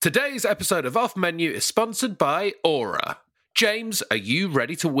 Today's episode of Off Menu is sponsored by Aura. James, are you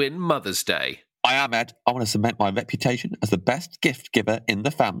ready to win Mother's Day? I am, Ed. I want to cement my reputation as the best gift giver in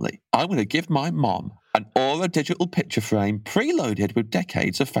the family. I'm going to give my mom an Aura digital picture frame preloaded with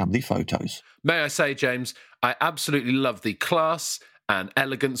decades of family photos. May I say, James, I absolutely love the class and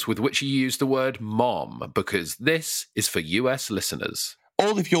elegance with which you use the word mom, because this is for US listeners.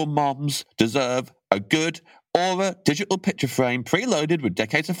 All of your moms deserve a good Aura digital picture frame preloaded with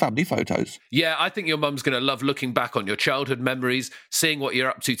decades of family photos. Yeah, I think your mum's going to love looking back on your childhood memories, seeing what you're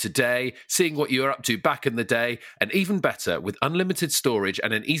up to today, seeing what you were up to back in the day, and even better, with unlimited storage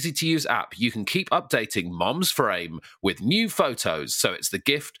and an easy-to-use app, you can keep updating Mom's Frame with new photos, so it's the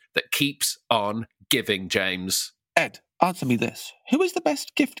gift that keeps on giving, James. Ed, answer me this. Who is the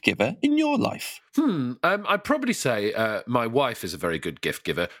best gift giver in your life? I'd probably say my wife is a very good gift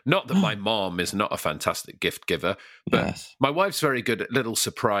giver. Not that my mom is not a fantastic gift giver, but Yes. my wife's very good at little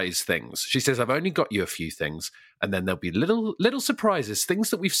surprise things. She says, "I've only got you a few things," and then there'll be little surprises, things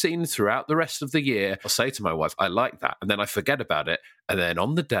that we've seen throughout the rest of the year. I'll say to my wife, "I like that," and then I forget about it, and then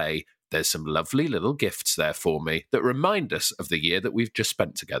on the day, there's some lovely little gifts there for me that remind us of the year that we've just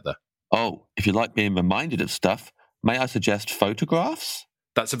spent together. Oh, if you like being reminded of stuff, may I suggest photographs?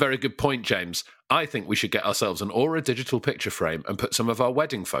 That's a very good point, James. I think we should get ourselves an Aura digital picture frame and put some of our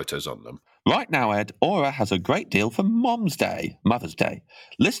wedding photos on them. Right now, Ed, Aura has a great deal for Mom's Day, Mother's Day.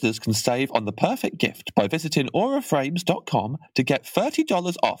 Listeners can save on the perfect gift by visiting auraframes.com to get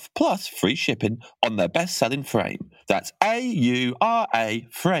 $30 off plus free shipping on their best-selling frame. That's AURA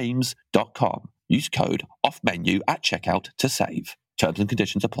frames.com. Use code OFFMENU at checkout to save. Terms and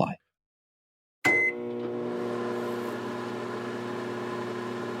conditions apply.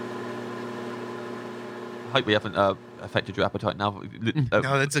 I hope we haven't affected your appetite now.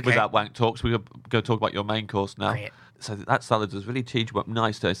 No, that's okay. Without wank talks, we're going to talk about your main course now. Great. So that salad has really teed you up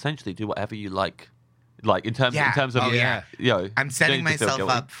nice to essentially do whatever you like. Like in terms of Oh, yeah. you know, I'm setting don't you feel myself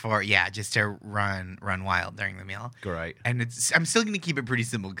guilty? up for just to run wild during the meal. Great. And I'm still going to keep it pretty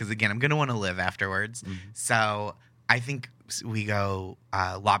simple because again, I'm going to want to live afterwards. Mm-hmm. So I think we go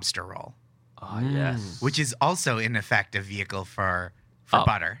lobster roll, Oh, yes. which is also in effect a vehicle for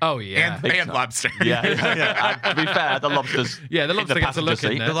butter. Oh, yeah. and lobster. Yeah. And to be fair, the lobster's Yeah, the lobster in the gets a look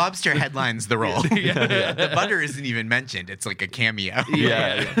passenger in seat. there. The lobster headlines the roll. Yeah. The butter isn't even mentioned. It's like a cameo.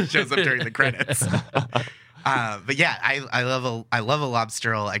 Yeah. Shows up during the credits. But yeah, I love a lobster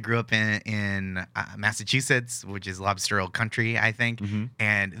roll. I grew up in Massachusetts, which is lobster roll country, I think. Mm-hmm.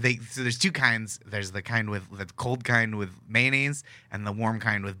 And so there's two kinds. There's the kind with the cold kind with mayonnaise, and the warm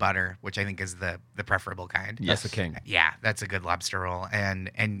kind with butter, which I think is the preferable kind. That's the king. Yeah, that's a good lobster roll, and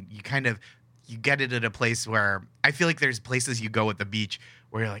you get it at a place where I feel like there's places you go at the beach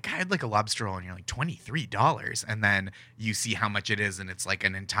where you're like, I'd like a lobster roll, and you're like $23, and then you see how much it is, and it's like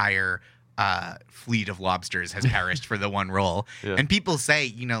an entire fleet of lobsters has perished for the one roll. Yeah. And people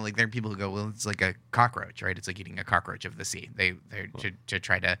say, like there are people who go, well, it's like a cockroach, right? It's like eating a cockroach of the sea. They're to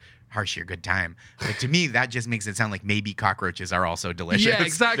try to harsh your good time. But to me, that just makes it sound like maybe cockroaches are also delicious. Yeah,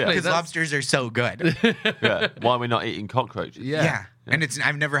 exactly. Because That's- lobsters are so good. Yeah. Why are we not eating cockroaches? Yeah. And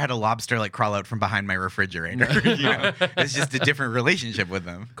I've never had a lobster like crawl out from behind my refrigerator. It's just a different relationship with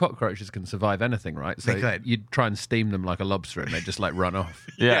them. Cockroaches can survive anything, right? So They could. you'd try and steam them like a lobster and they just like run off.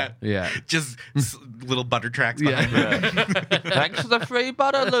 Yeah. Yeah. Just little butter tracks behind them. Thanks for the free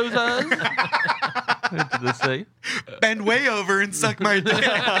butter, losers. Into the sea. Bend way over and suck my dick.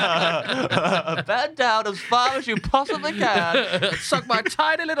 Bend down as far as you possibly can. Suck my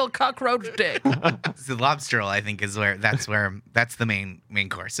tiny little cockroach dick. The lobster roll, I think, is that's the main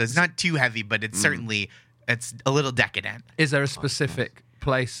course. So it's not too heavy, but it's certainly it's a little decadent. Is there a specific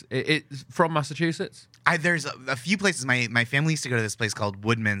place? It's from Massachusetts? There's a few places. My family used to go to this place called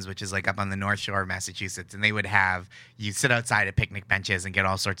Woodman's, which is like up on the North Shore of Massachusetts, and they would have you sit outside at picnic benches and get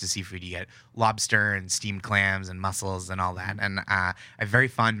all sorts of seafood. You get lobster and steamed clams and mussels and all that, and I have very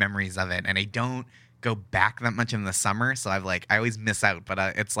fond memories of it. And I don't go back that much in the summer, so I always miss out. But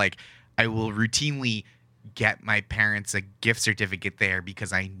it's like I will routinely get my parents a gift certificate there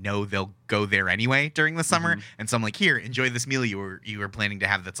because I know they'll go there anyway during the summer. And so I'm like, here, enjoy this meal you were planning to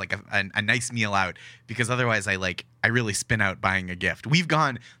have that's like a nice meal out, because otherwise I really spin out buying a gift.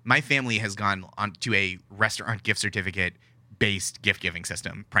 My family has gone on to a restaurant gift certificate based gift giving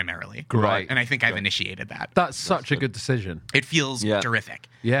system primarily. Great. And I think I've initiated that. That's such a good decision. It feels Yeah. terrific.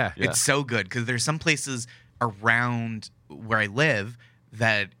 Yeah. Yeah. It's so good because there's some places around where I live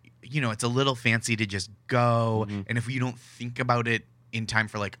that, it's a little fancy to just go. And if you don't think about it in time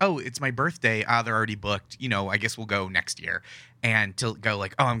for like, oh, it's my birthday, they're already booked, I guess we'll go next year. And to go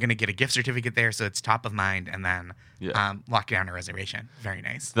like, oh, I'm going to get a gift certificate there, so it's top of mind, and then lock down a reservation. Very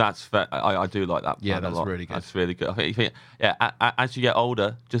nice. That's fair. I do like that. Yeah, plan a that's lot. really good. That's really good. I think as you get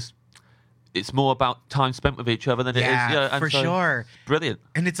older, just it's more about time spent with each other than it is. Yeah, And for so, sure. Brilliant.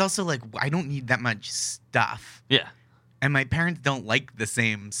 And it's also like, I don't need that much stuff. Yeah. And my parents don't like the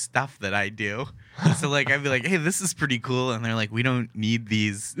same stuff that I do. So, like, I'd be like, hey, this is pretty cool. And they're like, we don't need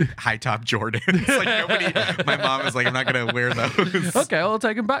these high top Jordans. Like, my mom is like, I'm not going to wear those. Okay, I'll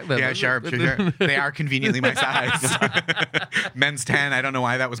take them back then. Yeah, sure. They are conveniently my size. Men's 10. I don't know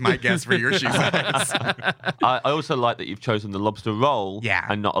why that was my guess for your shoe size. I also like that you've chosen the lobster roll Yeah.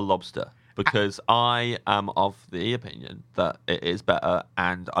 and not a lobster, because I am of the opinion that it is better,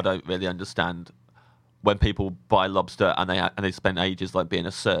 and I don't really understand when people buy lobster and they spend ages like being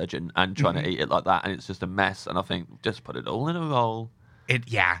a surgeon and trying to eat it like that, and it's just a mess. And I think just put it all in a roll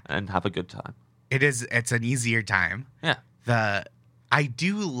and have a good time. It's an easier time. Yeah. I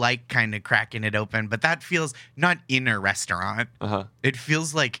do like kind of cracking it open, but that feels not in a restaurant. It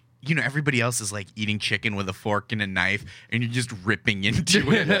feels like, everybody else is like eating chicken with a fork and a knife, and you're just ripping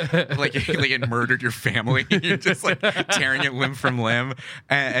into it like it murdered your family. You're just like tearing it limb from limb,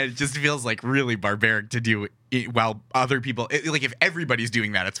 and it just feels like really barbaric to do it while other people. Like if everybody's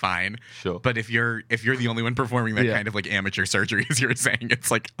doing that, it's fine. Sure. But if you're the only one performing that kind of like amateur surgery, as you're saying,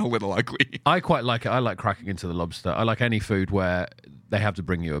 it's like a little ugly. I quite like it. I like cracking into the lobster. I like any food where they have to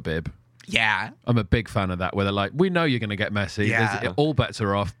bring you a bib. Yeah. I'm a big fan of that, where they're like, we know you're going to get messy. Yeah. All bets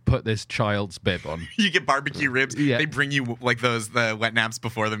are off. Put this child's bib on. You get barbecue ribs. Yeah. They bring you like the wet naps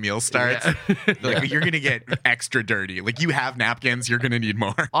before the meal starts. They're like, you're gonna get extra dirty. Like you have napkins, you're gonna need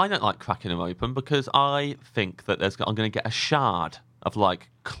more. I don't like cracking them open because I think that I'm going to get a shard of like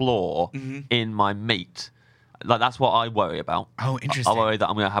claw in my meat. Like that's what I worry about. Oh, interesting. I worry that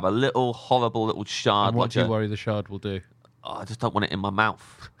I'm going to have a little horrible little shard. And what like do you worry the shard will do? I just don't want it in my mouth.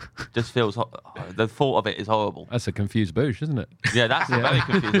 Just feels the thought of it is horrible. That's a confused boosh, isn't it? Yeah, that's very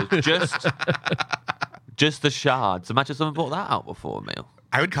confusing. Just the shards. Imagine someone brought that out before a meal.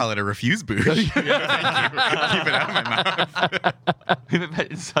 I would call it a refuse boosh. Thank you. Keep it out of my mouth. We've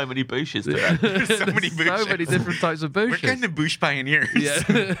invented so many booshes today. There's so many booshes. So many different types of booshes. We're kind of boosh pioneers. Yeah.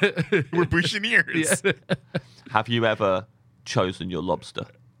 We're booshioneers. Yeah. Have you ever chosen your lobster?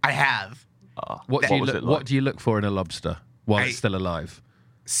 I have. What do you was look? it like? What do you look for in a lobster while it's still alive?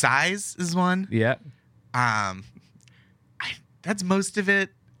 Size is one. Yeah. That's most of it.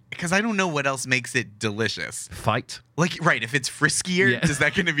 Because I don't know what else makes it delicious. Fight. Like, right, if it's friskier, Yeah. is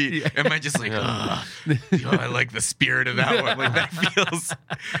that going to be, am I just like, ugh, I like the spirit of that one. Like, that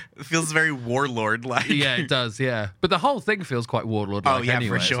feels very warlord-like. Yeah, it does. Yeah, but the whole thing feels quite warlord-like. Oh, yeah, anyway.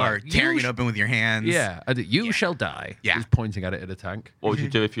 for It's sure. like, Tearing you it open with your hands. Yeah, you shall die. Yeah. He's pointing at it in a tank. What would you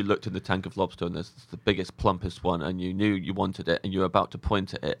do if you looked in the tank of lobster and there's the biggest, plumpest one and you knew you wanted it and you were about to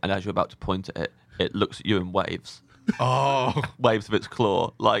point at it, and as you're about to point at it, it looks at you in waves. Oh. Waves of its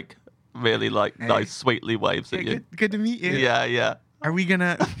claw. Like, really like Hey. nice, sweetly waves at you. Good to meet you. Yeah. Are we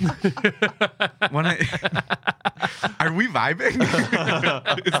gonna? Are we vibing?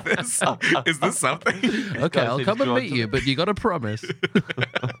 is this something? Okay, Guys I'll seem come and drawn meet to you, it. but you got to promise.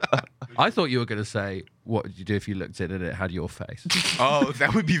 I thought you were going to say, what would you do if you looked in and it had your face? Oh,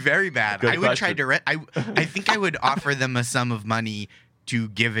 that would be very bad. Good I would try question. to. I think I would offer them a sum of money to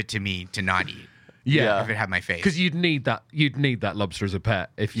give it to me to not eat Yeah. if it had my face. Because you'd need that lobster as a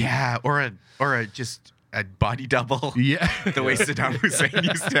pet if you. Yeah, or a just a body double. Yeah. The way Saddam Hussein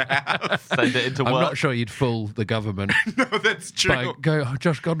used to have. Send it into I'm work. not sure you'd fool the government. No, that's true. by go, oh,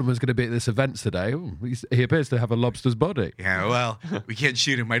 Josh Goddenman's going to be at this event today. Ooh, he appears to have a lobster's body. Yeah, well, we can't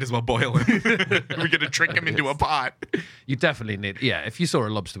shoot him. Might as well boil him. We're gonna trick him into a pot. You definitely need. Yeah, if you saw a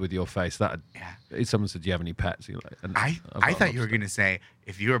lobster with your face, that. Yeah. If someone said, "Do you have any pets?" You're like, "And I I've got a thought you were lobster." gonna say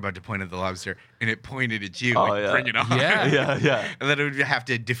if you were about to point at the lobster and it pointed at you, Oh, like, yeah. bring it on. Yeah. Yeah. And then it would have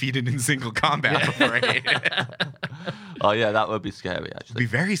to defeat it in single combat before I ate it. Oh yeah, that would be scary It'd actually. be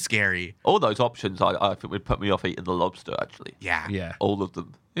very scary. All those options, I think, would put me off eating the lobster. Actually, Yeah. Yeah. all of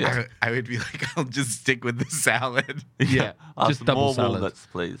them. Yeah, I would be like, I'll just stick with the salad. Yeah. I'll have Just some double more salad. walnuts,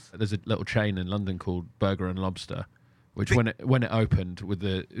 please. There's a little chain in London called Burger and Lobster, which when it opened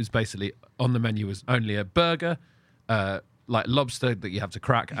it was basically on the menu was only a burger, like lobster that you have to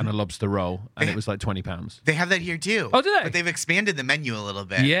crack, and a lobster roll, and it was like £20. They have that here too. Oh, do they? But they've expanded the menu a little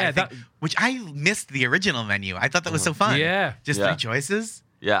bit. Yeah, I think, which I missed the original menu. I thought that was so fun. Yeah. Just Yeah. 3 choices.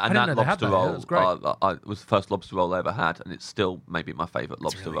 Yeah, and didn't that know they had lobster that, yeah, roll that's great. it was the first lobster roll I ever had, and it's still maybe my favourite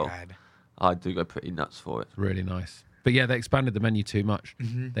lobster really roll. good. I do go pretty nuts for it. Really nice. But yeah, they expanded the menu too much.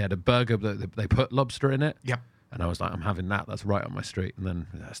 They had a burger that they put lobster in it. Yep. And I was like, I'm having that. That's right on my street. And then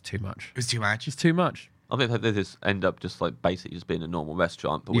that's too much. It was too much. It's too much. I think they just end up just like basically just being a normal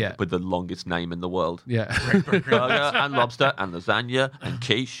restaurant, but Yeah. with the longest name in the world. Yeah. Burger and lobster and lasagna and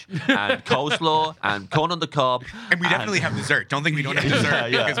quiche and coleslaw and corn on the cob. And we definitely have dessert. Don't think we don't have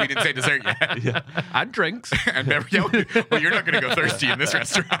dessert Yeah. because we didn't say dessert yet. And drinks. And well, you're not going to go thirsty in this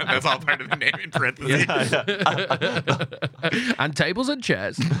restaurant. That's all part of the name in parentheses. And tables and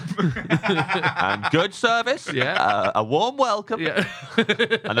chairs. And good service, Yeah. a warm welcome, Yeah.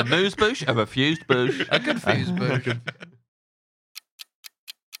 and a moose bouche, a refused bouche. A confused version.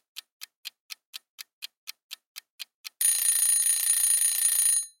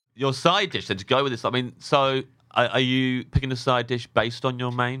 Your side dish, then, to go with this. I mean, so are you picking a side dish based on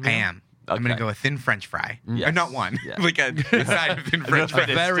your main meal? I am. I'm going to Okay. go a thin French fry. Yes. Or not one. Yeah. Like a side of thin French fry. A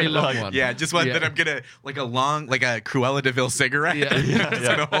very long one. Yeah, just one Yeah. that I'm gonna like a Cruella de Vil cigarette. Yeah. I'm just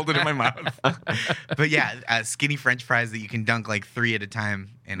gonna hold it in my mouth. But yeah, skinny French fries that you can dunk like 3 at a time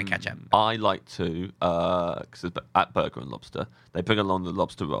in a ketchup. I like to, because at Burger and Lobster, they bring along the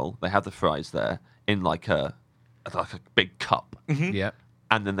lobster roll. They have the fries there in like a big cup, Yeah.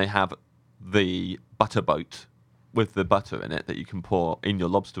 and then they have the butter boat with the butter in it that you can pour in your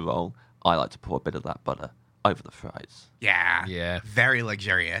lobster roll. I like to pour a bit of that butter over the fries. Yeah, Yeah. very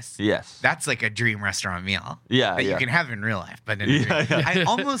luxurious. Yes. That's like a dream restaurant meal. Yeah, that you yeah. can have in real life, but in a Yeah, dream. yeah. I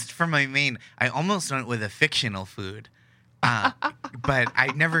almost for my main, I almost went with a fictional food. But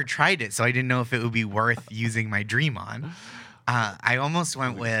I never tried it, so I didn't know if it would be worth using my dream on. I almost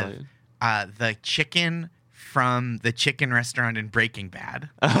went with the chicken from the chicken restaurant in Breaking Bad.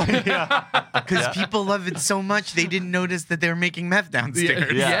 Because people love it so much, they didn't notice that they were making meth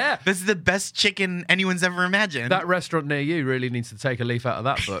downstairs. Yeah. This is the best chicken anyone's ever imagined. That restaurant near you really needs to take a leaf out of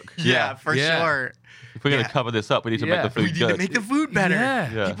that book. yeah, for Yeah. sure. If we're going Yeah. to cover this up, we need to Yeah. make the We food need good. to make the food better. Yeah.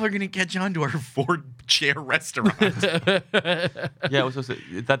 Yeah. People are going to catch on to our 4-chair restaurant. Yeah, it was just,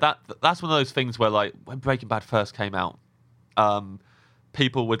 that's one of those things where, like, when Breaking Bad first came out,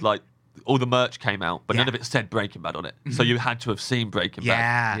 people would like all the merch came out, but none Yeah. of it said Breaking Bad on it. So you had to have seen Breaking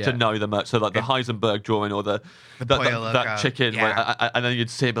Yeah. Bad to know the merch. So like the Heisenberg drawing or the Pollo Loco. that chicken, Yeah. and then you'd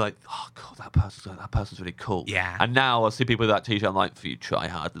see it be like, oh god, that person's really cool. Yeah. And now I see people with that T-shirt. I'm like, for you try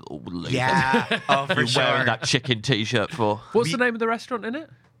hard little loser. Yeah. Oh, for You're sure. wearing that chicken T-shirt for What's the name of the restaurant in it?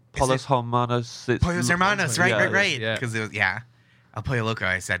 Polos Hermanos. It's- Pollos Hermanos, right, Yeah. right. Yeah. Because it was, El Pollo Loco,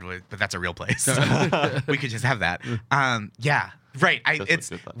 I said, but that's a real place. We could just have that. Yeah, right. That's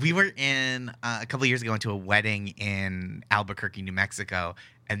good, though. We were in a couple of years ago into a wedding in Albuquerque, New Mexico,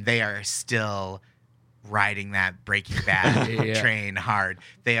 and they are still riding that Breaking Bad Yeah. train hard.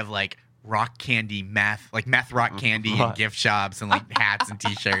 They have like rock candy meth, like meth rock candy in gift shops and like hats and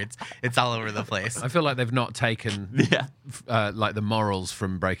T-shirts. It's all over the place. I feel like they've not taken like the morals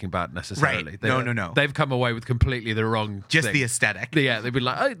from Breaking Bad necessarily. Right. No. They've come away with completely the wrong Just thing. the aesthetic. Yeah, they'd be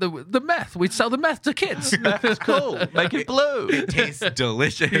like, oh, the meth. We'd sell the meth to kids. Meth is cool. Make it blue. It tastes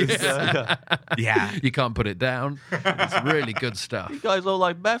delicious. Yeah. You can't put it down. It's really good stuff. You guys all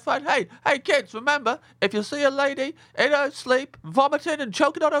like meth. Like, hey, kids, remember, if you see a lady in her sleep vomiting and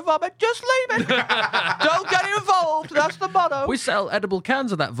choking on her vomit, just leave it. Don't get involved. That's the motto. We sell edible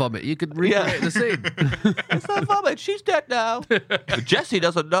cans of that vomit. You could recreate the scene. It's her vomit. She's dead now. But Jesse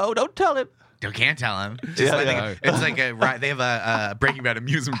doesn't know. Don't tell him. You can't tell him. Just let yeah. it go. It's like a ride. They have a Breaking Bad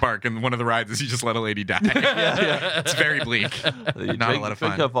amusement park, and one of the rides is you just let a lady die. It's very bleak. You Not a lot of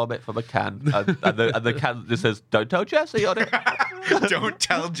drink fun. her vomit from a can, and the can just says, "Don't tell Jesse" on it. Don't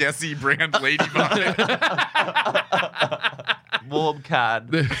tell Jesse brand lady vomit. Warm can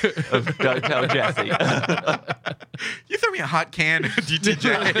of "Don't tell Jesse." You throw me a hot can,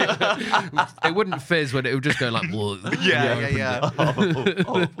 DTJ. It wouldn't fizz when it would just go like, whoa. Yeah.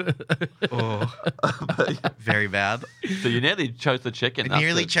 Oh. Very bad. So you nearly chose the chicken. I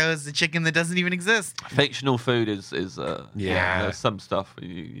nearly chose the chicken that doesn't even exist. Fictional food is Yeah. there's some stuff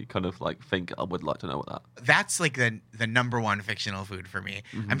you kind of like think I would like to know what that. That's like the number one fictional food for me.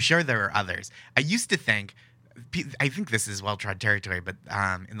 I'm sure there are others. I used to think, I think this is well-trod territory, but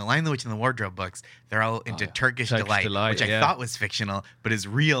in the Lion, the Witch, and the Wardrobe books, they're all into Turkish Delight, which I thought was fictional, but is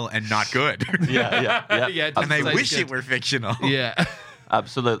real and not good. Yeah. Yeah, And I Sounds wish good. it were fictional. Yeah.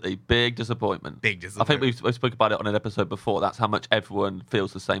 Absolutely. Big disappointment. Big I disappointment. think we spoke about it on an episode before. That's how much everyone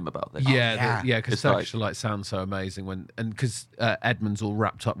feels the same about this. Yeah, yeah. because It's like- Turkish Delight sounds so amazing because Edmund's all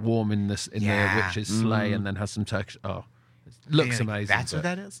wrapped up warm in the witch's sleigh and then has some Turkish. Oh, it looks Yeah, amazing. That's what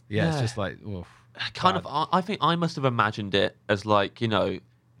but- that is? Yeah, it's Yeah. just like, oof. Kind of, I think I must have imagined it as like,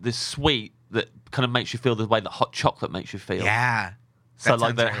 this sweet that kind of makes you feel the way that hot chocolate makes you feel. Yeah. So That like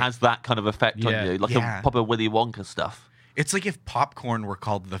sounds that right. has that kind of effect Yeah. on you, like Yeah. a proper Willy Wonka stuff. It's like if popcorn were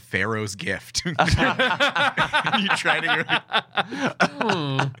called the Pharaoh's gift. You try to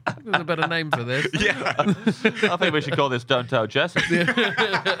There's a better name for this. Yeah. I think we should call this "Don't Tell Jesse."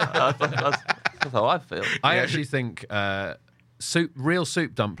 that's how I feel. I actually think real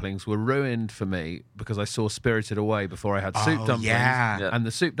soup dumplings were ruined for me because I saw Spirited Away before I had soup dumplings. yeah. And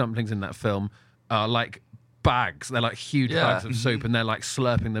the soup dumplings in that film are like bags. They're like huge Yeah. bags of soup and they're like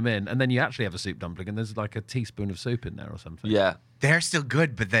slurping them in. And then you actually have a soup dumpling and there's like a teaspoon of soup in there or something. Yeah. They're still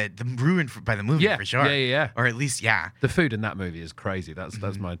good, but the ruined by the movie Yeah. for sure. Yeah. Or at least, yeah. The food in that movie is crazy. That's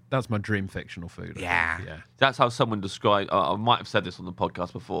my dream fictional food. I think. Yeah. Yeah. That's how someone described. I might have said this on the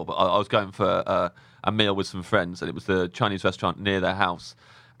podcast before, but I was going for a meal with some friends, and it was the Chinese restaurant near their house,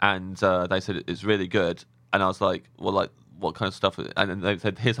 and they said it's really good, and I was like, well, like what kind of stuff? And then they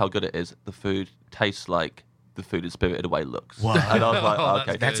said, here's how good it is. The food tastes like the food in Spirited Away looks. Whoa. And I was like, oh,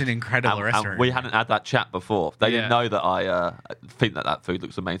 okay, That's an incredible and restaurant. we hadn't had that chat before. They Yeah. didn't know that I think that food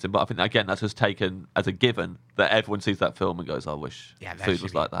looks amazing. But I think, again, that's just taken as a given that everyone sees that film and goes, I wish Yeah, that food should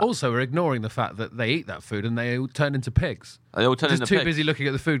was be- like that. Also, we're ignoring the fact that they eat that food and they all turn into pigs. They all turn Just into too pigs. busy looking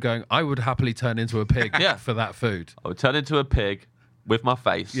at the food going, I would happily turn into a pig Yeah. for that food. I would turn into a pig with my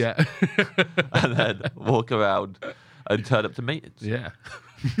face Yeah. and then walk around and turn up to meetings. Yeah.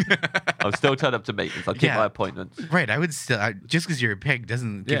 I'll still turn up to meetings. I'll keep Yeah. my appointments. Right. I would still, just because you're a pig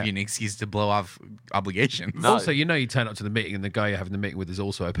doesn't give Yeah. you an excuse to blow off obligations. No. Also, you turn up to the meeting and the guy you're having the meeting with is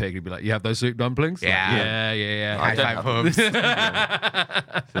also a pig. You'd be like, you have those soup dumplings? Like, Yeah. yeah. High don't five have-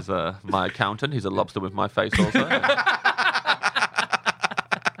 hooves. This is my accountant. He's a lobster with my face also.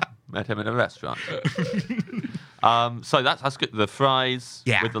 Met him in a restaurant. So that's good. The fries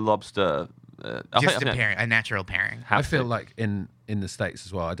Yeah. with the lobster. Just a natural pairing. I feel like in the States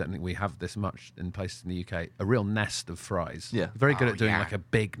as well, I don't think we have this much in places in the UK, a real nest of fries. Yeah. Very good Oh, at doing yeah. like a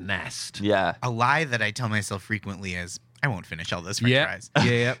big nest. Yeah. A lie that I tell myself frequently is, I won't finish all those French Yeah. fries.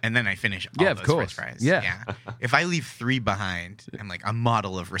 Yeah. And then I finish all Yeah, of those course. French fries. Yeah. If I leave 3 behind, I'm like a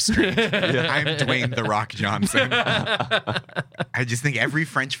model of restraint. I'm Dwayne The Rock Johnson. I just think every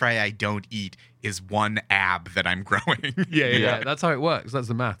French fry I don't eat is one ab that I'm growing. Yeah. That's how it works. That's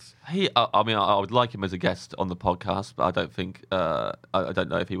the maths. I would like him as a guest on the podcast, but I don't think I don't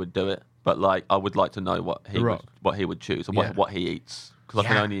know if he would do it. But like, I would like to know what he Rock. would choose and Yeah. what he eats because I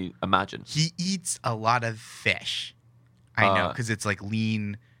can Yeah. only imagine. He eats a lot of fish. I know, because it's like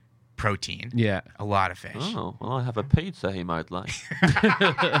lean protein. Yeah. A lot of fish. Oh, well, I have a pizza he might like. In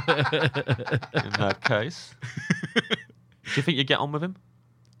that case. Do you think you get on with him?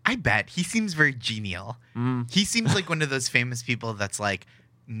 I bet. He seems very genial. He seems like one of those famous people that's like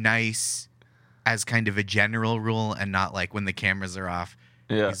nice as kind of a general rule and not like when the cameras are off,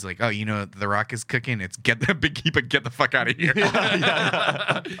 Yeah. He's like, oh, you know, The Rock is cooking. It's get the fuck out of here.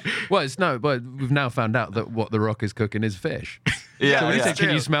 But we've now found out that what The Rock is cooking is fish. Yeah, So when he yeah. said, can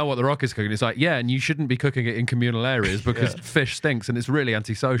you smell what The Rock is cooking? It's like, yeah, and you shouldn't be cooking it in communal areas because fish stinks and it's really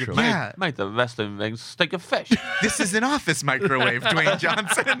antisocial. Yeah. Made the wrestling rings stink of fish. This is an office microwave, Dwayne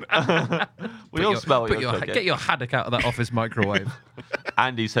Johnson. We all smell what you're cooking. Get your haddock out of that office microwave.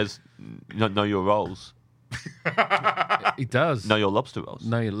 Andy says, know your rolls. He does. Know your lobster rolls.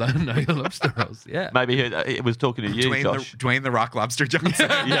 Know your lobster rolls. Yeah. Maybe he was talking to you, Josh. Dwayne the Rock Lobster Johnson.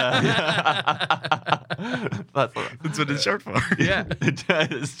 Yeah. That's That's what it's short for. Yeah.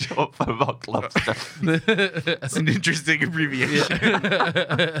 it's short for rock lobster. It's an interesting abbreviation.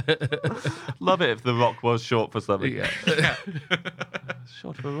 Love it if the rock was short for something. Yeah.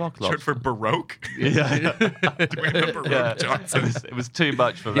 Short for rock lobster. Short for Baroque. Yeah. Dwayne the Baroque Yeah. Johnson. It was too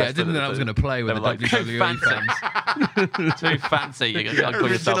much for Yeah, I didn't think I was going to play with They the were like, WWE fans. too fancy. You're going to call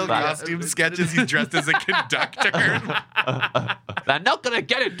yourself Original that. costume sketches. He's dressed as a conductor. They're not going to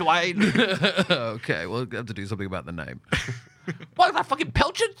get it, Dwayne. Okay, we'll have to do something about the name. What are they, fucking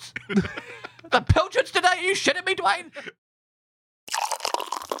pilchards? The pilchards today? Are you shitting me, Dwayne?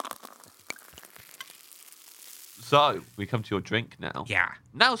 So, we come to your drink now. Yeah.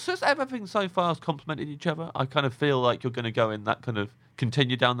 Now, since everything so far has complemented each other, I kind of feel like you're going to go in that kind of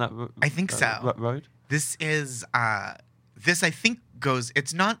continue down that I think so. road. This is this I think goes.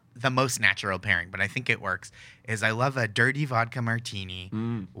 It's not the most natural pairing, but I think it works. Is I love a dirty vodka martini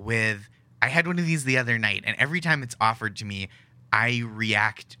with. I had one of these the other night, and every time it's offered to me, I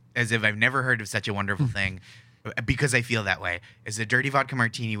react as if I've never heard of such a wonderful thing, because I feel that way. Is a dirty vodka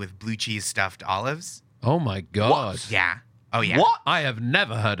martini with blue cheese stuffed olives. Oh my God. Yeah. Oh yeah. What? I have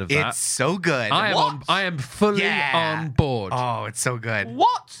never heard of that. It's so good. I am fully Yeah. on board. Oh, it's so good.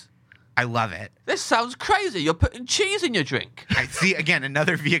 What? I love it. This sounds crazy. You're putting cheese in your drink. I see again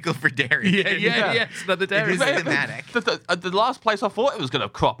another vehicle for dairy. Yeah. It's another dairy. It is thematic. The last place I thought it was going to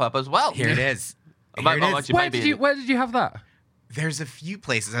crop up as well. Here it is. Here Might- it might is. you- Where maybe- did you have that? There's a few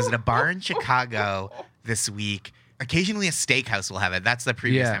places. I was at a bar in Chicago this week. Occasionally a steakhouse will have it. That's the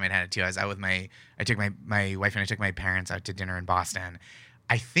previous Yeah. time I'd had it too. I was out with my wife and I took my parents out to dinner in Boston.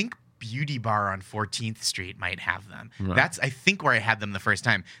 I think Beauty Bar on 14th Street might have them. Right. That's I think where I had them the first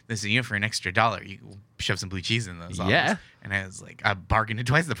time. They said, for an extra $1, you shove some blue cheese in those. olives. Yeah. And I was like, I bargained at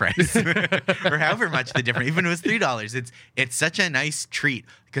twice the price, or however much the difference. Even if it was $3, it's such a nice treat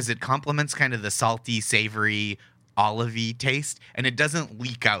because it complements kind of the salty, savory, olivey taste, and it doesn't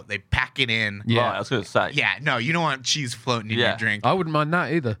leak out. They pack it in. Yeah. Right, I was going to say. Yeah, no, you don't want cheese floating in Yeah. your drink. I wouldn't mind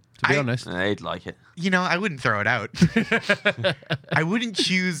that either, to be honest. They'd like it. I wouldn't throw it out. I wouldn't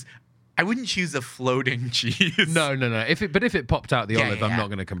choose a floating cheese. No. If it popped out the Yeah, olive, yeah, I'm yeah. not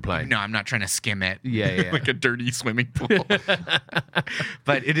going to complain. No, I'm not trying to skim it. Yeah. like a dirty swimming pool.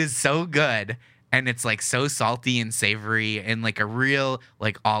 But it is so good. And it's like so salty and savory and like a real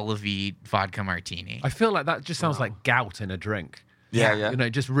like olivey vodka martini. I feel like that just sounds like gout in a drink. Yeah, Yeah. yeah. You know,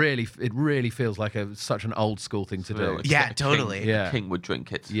 it really feels like such an old school thing to do. Yeah, A totally. King, Yeah. King would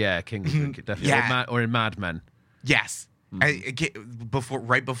drink it. Yeah, King would drink it definitely. Yeah. Or in Mad Men. Yes.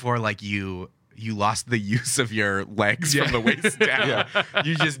 Right before like you lost the use of your legs from the waist down.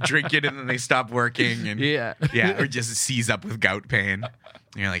 You just drink it and then they stop working and Yeah. or just seize up with gout pain.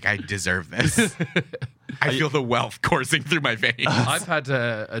 And you're like, I deserve this. I feel the wealth coursing through my veins. I've had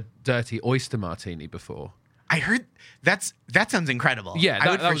a dirty oyster martini before. I heard that sounds incredible. Yeah, I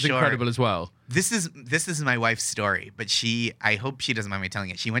would that for was sure. incredible as well. This is my wife's story, but I hope she doesn't mind me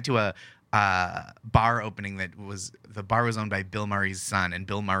telling it. She went to a bar opening the bar was owned by Bill Murray's son, and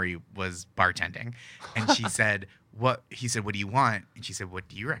Bill Murray was bartending. And she said, what do you want? And she said, what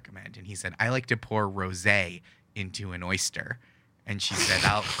do you recommend? And he said, I like to pour rosé into an oyster. And she said,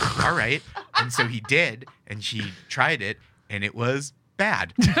 all right. And so he did, and she tried it, and it was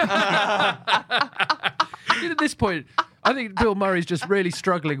bad. At this point, I think Bill Murray's just really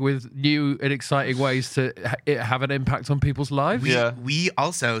struggling with new and exciting ways to have an impact on people's lives. We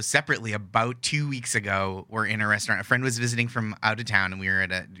also separately about 2 weeks ago were in a restaurant. A friend was visiting from out of town, and we were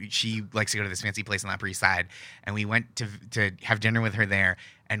she likes to go to this fancy place on the Upper East Side, and we went to have dinner with her there,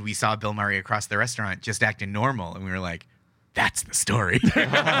 and we saw Bill Murray across the restaurant just acting normal, and we were like, that's the story.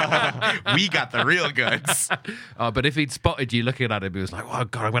 We got the real goods. But if he'd spotted you looking at him, he was like, "Oh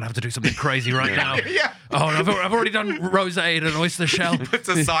God, I'm going to have to do something crazy right now." Yeah. Oh, I've already done rosé and an oyster shell. Puts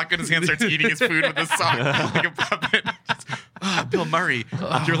a sock in his hand, starts eating his food with a sock like a puppet. Bill Murray,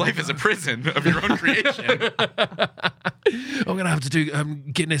 your life is a prison of your own creation. I'm going to have to do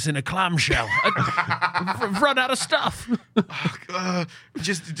Guinness in a clamshell. I've run out of stuff.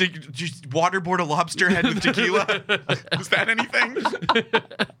 Just waterboard a lobster head with tequila. Is that anything?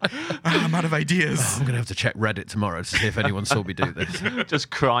 I'm out of ideas. I'm going to have to check Reddit tomorrow to see if anyone saw me do this. Just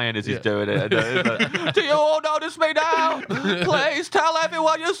crying as he's doing it. Do you all notice me now? Please tell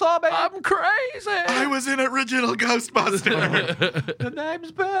everyone you saw me. I'm crazy. I was in original Ghostbuster. The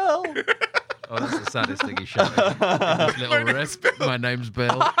name's Bill. Oh, that's the saddest thing he showed. This little rip. My name's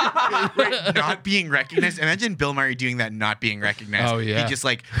Bill. Right, not being recognized. Imagine Bill Murray doing that, not being recognized. Oh, yeah. He just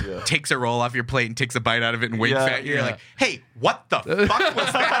takes a roll off your plate and takes a bite out of it and winks Yeah, at you. You're yeah. like, hey, what the fuck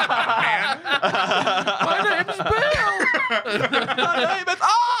was that about, man? My name's Bill. My name is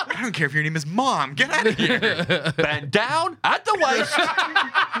I don't care if your name is Mom. Get out of here. Bend down at the waist.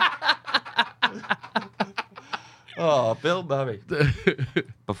 Oh, Bill Murray.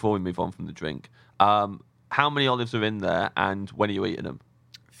 Before we move on from the drink, how many olives are in there, and when are you eating them?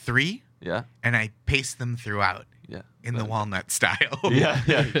 3, Yeah, and I paste them throughout yeah, in the walnut style. yeah.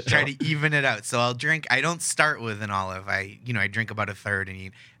 Try to even it out. So I'll drink. I don't start with an olive. I drink about a third and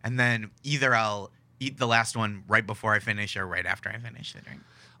eat, and then either I'll eat the last one right before I finish or right after I finish the drink.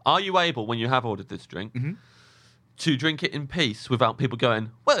 Are you able, when you have ordered this drink, to drink it in peace without people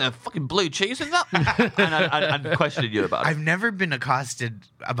going, "Well, there's fucking blue cheese in that," and questioning you about it? I've never been accosted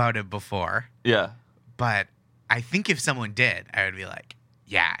about it before, Yeah. but I think if someone did, I would be like,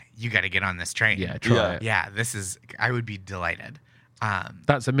 "Yeah, you got to get on this train." Yeah, try it. Yeah, I would be delighted.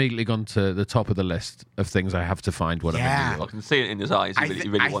 That's immediately gone to the top of the list of things I have to find when I'm in Yeah. New I York. can see it in his eyes. He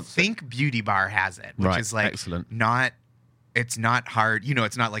really I wants it. think Beauty Bar has it, which Right, is like excellent. it's not hard.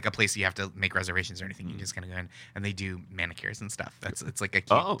 It's not like a place you have to make reservations or anything. You just kind of go in and they do manicures and stuff. It's like a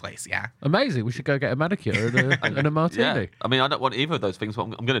cute place. Yeah. Amazing. We should go get a manicure and a martini. Yeah. I mean, I don't want either of those things, but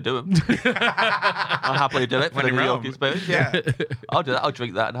I'm going to do them. I'll happily do it for When the in New York Rome. experience. Yeah. I'll do that. I'll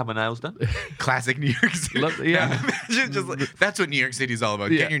drink that and have my nails done. Classic New York City. Yeah. Imagine just like, that's what New York City's all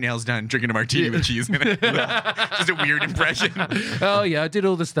about. Yeah. Getting your nails done, drinking a martini with cheese in it. Just a weird impression. Oh, yeah. I did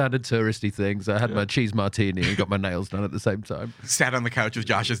all the standard touristy things. I had my cheese martini and got my nails done at the same time. Sat on the couch with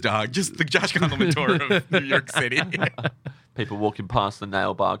Josh's dog. Just the Josh Gondelman tour of New York City. People walking past the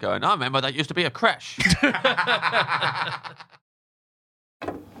nail bar going, I remember that used to be a creche.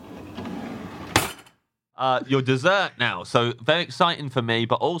 Your dessert now. So very exciting for me,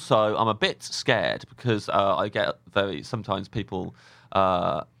 but also I'm a bit scared because I get sometimes people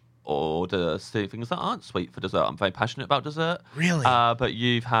order things that aren't sweet for dessert. I'm very passionate about dessert. Really? But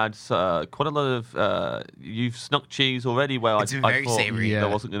you've had quite a lot of, you've snuck cheese already where It's I very thought savory. there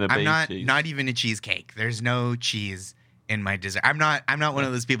wasn't going to be I'm cheese. not even a cheesecake. There's no cheese in my dessert. I'm not one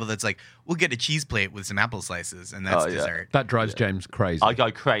of those people that's like, we'll get a cheese plate with some apple slices and that's Oh, yeah. dessert. That drives James crazy. I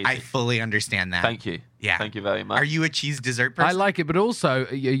go crazy. I fully understand that. Thank you. Yeah. Thank you very much. Are you a cheese dessert person? I like it, but also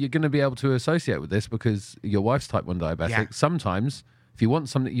you're going to be able to associate with this because your wife's type 1 diabetic. Yeah. Sometimes, if you want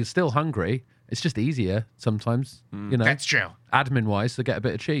something, you're still hungry. It's just easier sometimes, That's true. admin-wise, to get a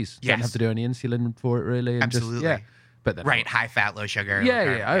bit of cheese. You don't Yes. have to do any insulin for it, really. And Absolutely. Just, yeah. But then, Right, high fat, low sugar. Yeah, low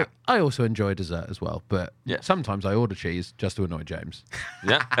carb, yeah. I also enjoy dessert as well, but Yeah. sometimes I order cheese just to annoy James.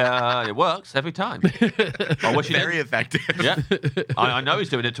 Yeah, it works every time. I wish he Very didn't. effective. Yeah, I know he's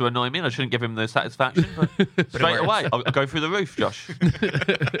doing it to annoy me, and I shouldn't give him the satisfaction. But straight works. away, I'll go through the roof, Josh.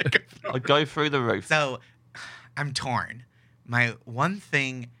 I'll go through the roof. So I'm torn. My one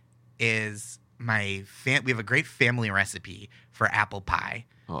thing is we have a great family recipe for apple pie,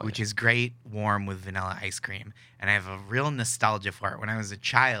 which is great warm with vanilla ice cream. And I have a real nostalgia for it. When I was a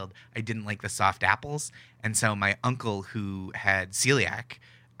child, I didn't like the soft apples. And so my uncle, who had celiac,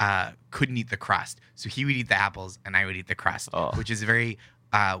 couldn't eat the crust. So he would eat the apples and I would eat the crust, which is a very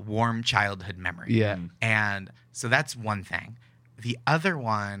warm childhood memory. Yeah. And so that's one thing. The other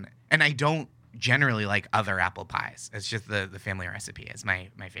one, and I don't generally like other apple pies. It's just the family recipe is my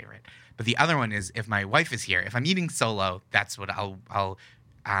favorite. But the other one is if my wife is here, if I'm eating solo, that's what I'll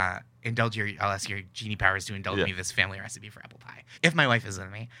ask your genie powers to indulge me this family recipe for apple pie. If my wife is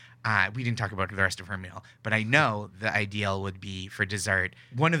with me, we didn't talk about the rest of her meal, but I know the ideal would be for dessert.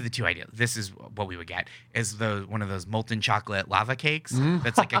 One of the two ideals, this is what we would get, is one of those molten chocolate lava cakes.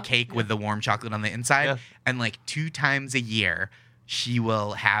 That's like a cake with the warm chocolate on the inside. Yeah. And like 2 times a year, she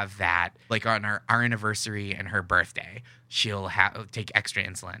will have that, like on our anniversary and her birthday, she'll take extra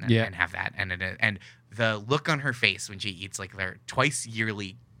insulin and have that. And the look on her face when she eats like their twice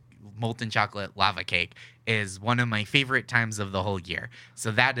yearly molten chocolate lava cake is one of my favorite times of the whole year.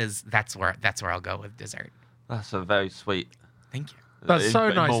 So that's where I'll go with dessert. That's a very sweet. Thank you. That's in- so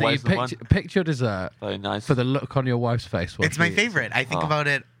in nice more that you ways than one. picked your dessert Very nice. for the look on your wife's face. while It's my she eats it. favorite. I think about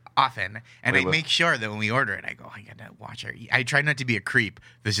it often, and We I will. make sure that when we order it, I go, I gotta watch her eat. I try not to be a creep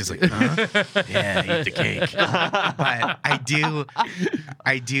that's just like, yeah, eat the cake. But I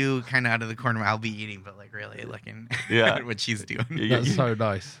do kind of out of the corner. I'll be eating, but like really looking at what she's doing. That's so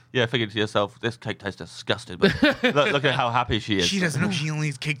nice. Yeah, thinking to yourself, this cake tastes disgusting, but look at how happy she is. She doesn't know. She only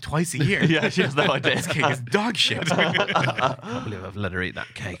eats cake twice a year. Yeah, she has no idea. This cake is dog shit. I can't believe I've let her eat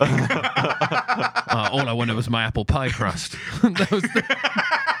that cake. All I wanted was my apple pie crust.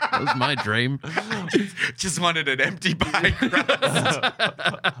 that was my dream. Just wanted an empty pie crust.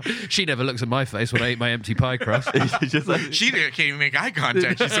 She never looks at my face when I eat my empty pie crust. She can't even make eye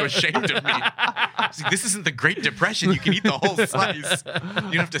contact. She's so ashamed of me. She's like, this isn't the Great Depression. You can eat the whole slice. You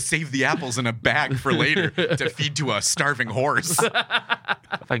don't have to save the apples in a bag for later to feed to a starving horse.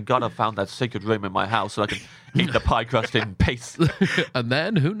 Thank God I found that secret room in my house so I can eat the pie crust in peace. And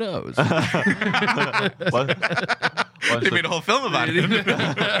then, who knows? They made a whole film about it.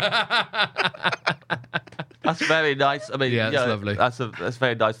 That's very nice. I mean, Yeah, it's lovely. That's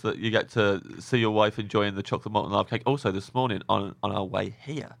very nice that you get to see your wife enjoying the chocolate molten lava cake. Also, this morning on our way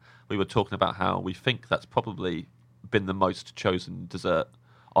here, we were talking about how we think that's probably been the most chosen dessert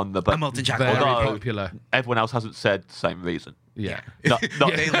on the A molten chocolate. Very Although popular. everyone else hasn't said the same reason. Yeah. No,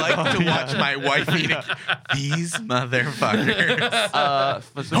 They like to watch my wife eating. These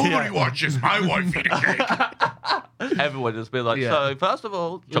motherfuckers. Nobody watches my wife eat a cake. Everyone just be like, Yeah. so first of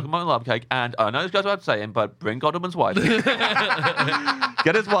all, chocolate molten lava cake, and I know this goes without saying, but bring Godalman's wife in.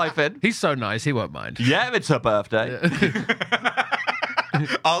 Get his wife in. He's so nice, he won't mind. Yeah, it's her birthday.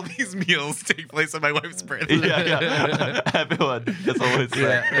 All these meals take place on my wife's birthday. Yeah. Everyone is always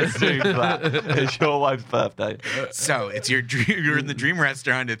assumed that it's your wife's birthday. So it's your dream. You're in the dream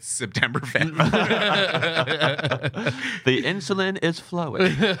restaurant. It's September 5th. The insulin is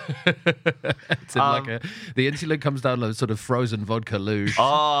flowing. It's in the insulin comes down like sort of frozen vodka luge.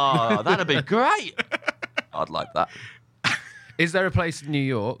 Oh, that'd be great. I'd like that. Is there a place in New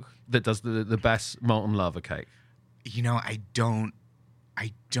York that does the best molten lava cake? You know, I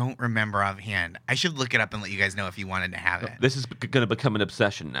don't remember offhand. I should look it up and let you guys know if you wanted to have it. This is going to become an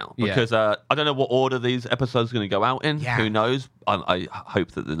obsession now Yeah. because I don't know what order these episodes are going to go out in. Yeah. Who knows? I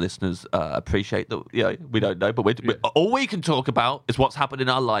hope that the listeners appreciate that. Yeah, we don't know, but all we can talk about is what's happened in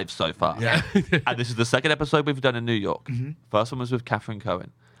our lives so far. Yeah. And this is the second episode we've done in New York. First one was with Catherine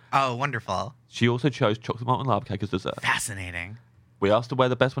Cohen. Oh, wonderful. She also chose chocolate molten lava cake as dessert. Fascinating. We asked her where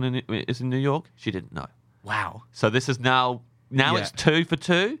the best one is in New York. She didn't know. Wow. So this is now Yeah. it's 2 for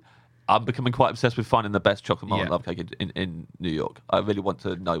 2. I'm becoming quite obsessed with finding the best chocolate molten Yeah. lava cake in New York. I really want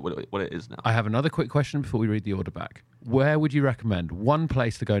to know what it is now. I have another quick question before we read the order back. Where would you recommend one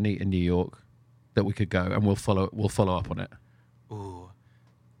place to go and eat in New York that we could go, and we'll follow up on it? Ooh.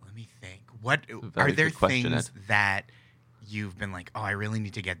 Let me think. What Very are there good question, things Ed. that you've been like, oh, I really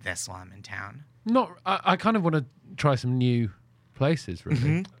need to get this while I'm in town? I kind of want to try some new places,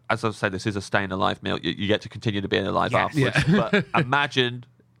 really. As I said, this is a staying alive meal. You get to continue to be alive Yes. afterwards. But imagine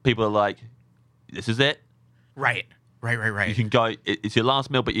people are like, this is it. Right. You can go. It's your last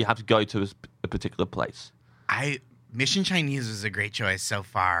meal, but you have to go to a particular place. Mission Chinese was a great choice so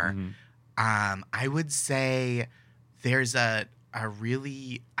far. I would say there's a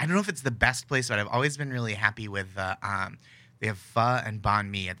really, I don't know if it's the best place, but I've always been really happy with they have pho and banh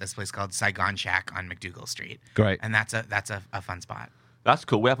mi at this place called Saigon Shack on McDougal Street. Great. And that's a fun spot. That's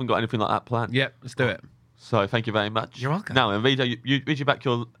cool. We haven't got anything like that planned. Yep, let's do it. So thank you very much. You're welcome. Now, Rita, you read you back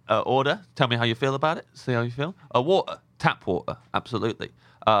your order. Tell me how you feel about it. See how you feel. Water, tap water, absolutely.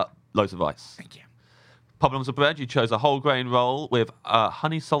 Loads of ice. Thank you. Problems of bread. You chose a whole grain roll with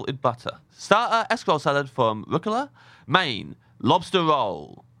honey salted butter. Starter, escargot salad from rucola. Main, lobster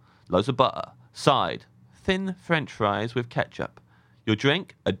roll. Loads of butter. Side, thin French fries with ketchup. Your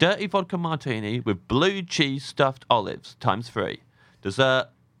drink, a dirty vodka martini with blue cheese stuffed olives ×3. Dessert,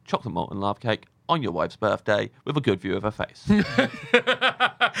 chocolate molten lava cake on your wife's birthday with a good view of her face.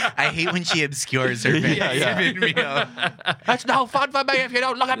 I hate when she obscures her face. That's no fun for me if you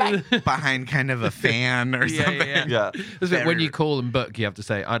don't look at me. Behind kind of a fan or something. Yeah. That's it, when you call and book, you have to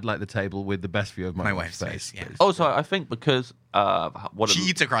say, I'd like the table with the best view of my wife's face. Yeah. please." Also, I think because She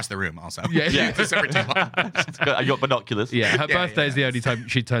eats across the room also. Yeah. It's a separate table. I got binoculars. Yeah, her Yeah, birthday is the only time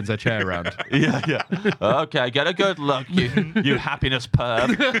she turns her chair around. yeah. Okay, get a good look, you happiness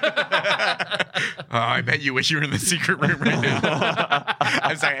perv. Oh, I bet you wish you were in the secret room right now.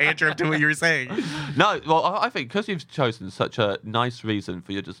 I'm sorry, I interrupted what you were saying. No, well, I think because you've chosen such a nice reason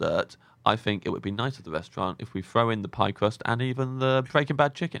for your dessert, I think it would be nice at the restaurant if we throw in the pie crust and even the Breaking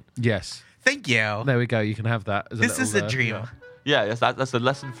Bad chicken. Yes. Thank you. There we go. You can have that. As This is a little, dream. yeah. Yeah, that's a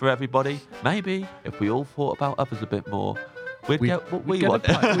lesson for everybody. Maybe if we all thought about others a bit more, We'd get what we want.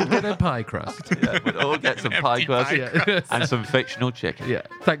 We'd get a pie crust. Yeah, we'd all get some pie crust and some fictional chicken. Yeah.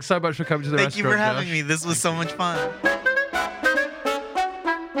 Thanks so much for coming to the Thank you restaurant. for having Josh. me. This was so much fun.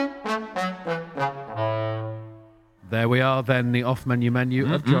 There we are then, the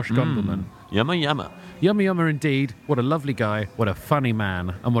off-menu of Josh Gondelman. Yumma yumma. Yummy yummer indeed. What a lovely guy, what a funny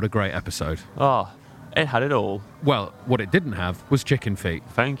man, and what a great episode. Oh, it had it all. Well, what it didn't have was chicken feet.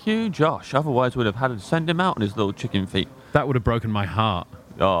 Thank you, Josh. Otherwise, we'd have had to send him out on his little chicken feet. That would have broken my heart.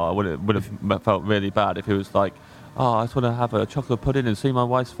 Oh, I would have felt really bad if he was like, oh, I just want to have a chocolate pudding and see my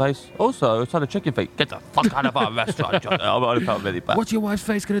wife's face. Also, it's had a chicken feet. Get the fuck out of our restaurant. I would have felt really bad. What's your wife's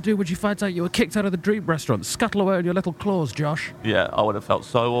face going to do when she finds out you were kicked out of the Dream restaurant? Scuttle away on your little claws, Josh. Yeah, I would have felt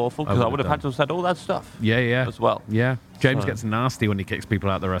so awful because I would have had to have said all that stuff. Yeah. As well. Yeah. James So- gets nasty when he kicks people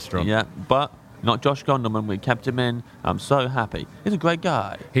out of the restaurant. Yeah, but not Josh Gondelman. We kept him in. I'm so happy. He's a great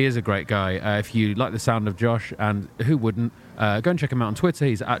guy. He is a great guy. If you like the sound of Josh, and who wouldn't, go and check him out on Twitter.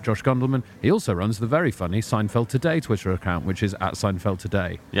 He's at Josh Gondelman. He also runs the very funny Seinfeld Today Twitter account, which is at Seinfeld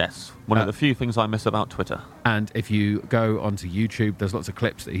Today. Yes, one of the few things I miss about Twitter. And if you go onto YouTube, there's lots of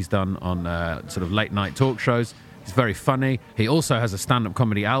clips that he's done on sort of late night talk shows. He's very funny. He also has a stand-up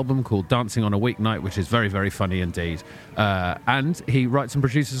comedy album called Dancing on a Weeknight, which is very, very funny indeed. And he writes and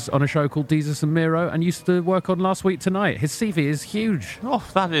produces on a show called Deezus and Miro and used to work on Last Week Tonight. His CV is huge. Oh,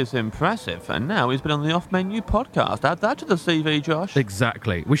 that is impressive. And now he's been on the Off Menu podcast. Add that to the CV, Josh.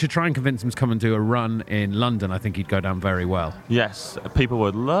 Exactly. We should try and convince him to come and do a run in London. I think he'd go down very well. Yes, people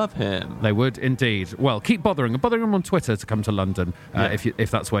would love him. They would indeed. Well, keep bothering him on Twitter to come to London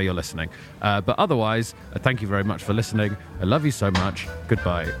if that's where you're listening. But otherwise, thank you very much for listening. I love you so much.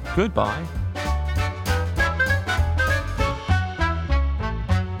 Goodbye. Goodbye.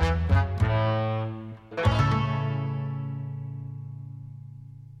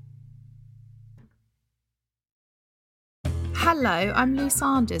 Hello, I'm Lou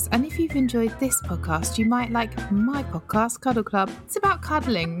Sanders, and if you've enjoyed this podcast, you might like my podcast, Cuddle Club. It's about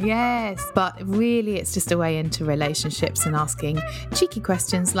cuddling, yes, but really it's just a way into relationships and asking cheeky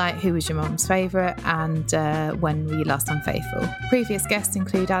questions like who was your mum's favourite and when were you last unfaithful. Previous guests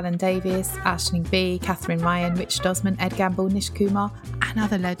include Alan Davies, Aisling B, Catherine Ryan, Rich Dosman, Ed Gamble, Nish Kumar, and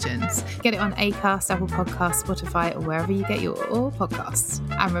other legends. Get it on Acast, Apple Podcasts, Spotify, or wherever you get your podcasts.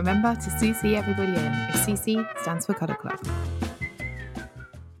 And remember to CC everybody in if CC stands for Cuddle Club.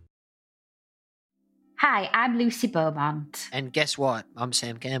 Hi, I'm Lucy Beaumont. And guess what? I'm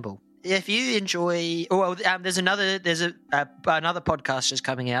Sam Campbell. If you enjoy, there's another podcast just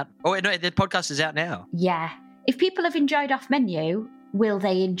coming out. Oh no, the podcast is out now. Yeah. If people have enjoyed Off Menu, will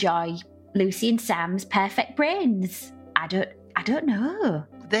they enjoy Lucy and Sam's Perfect Brains? I don't know.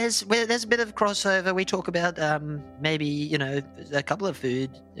 There's a bit of crossover. We talk about maybe a couple of food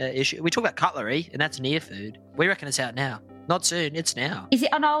issues. We talk about cutlery, and that's near food. We reckon it's out now. Not soon, it's now. Is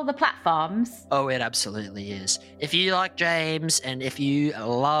it on all the platforms? Oh, it absolutely is. If you like James and if you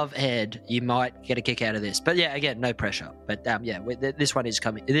love Ed, you might get a kick out of this. But yeah, again, no pressure. But this one is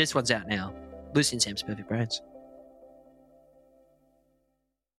coming. This one's out now. Lucy and Sam's Perfect Brains.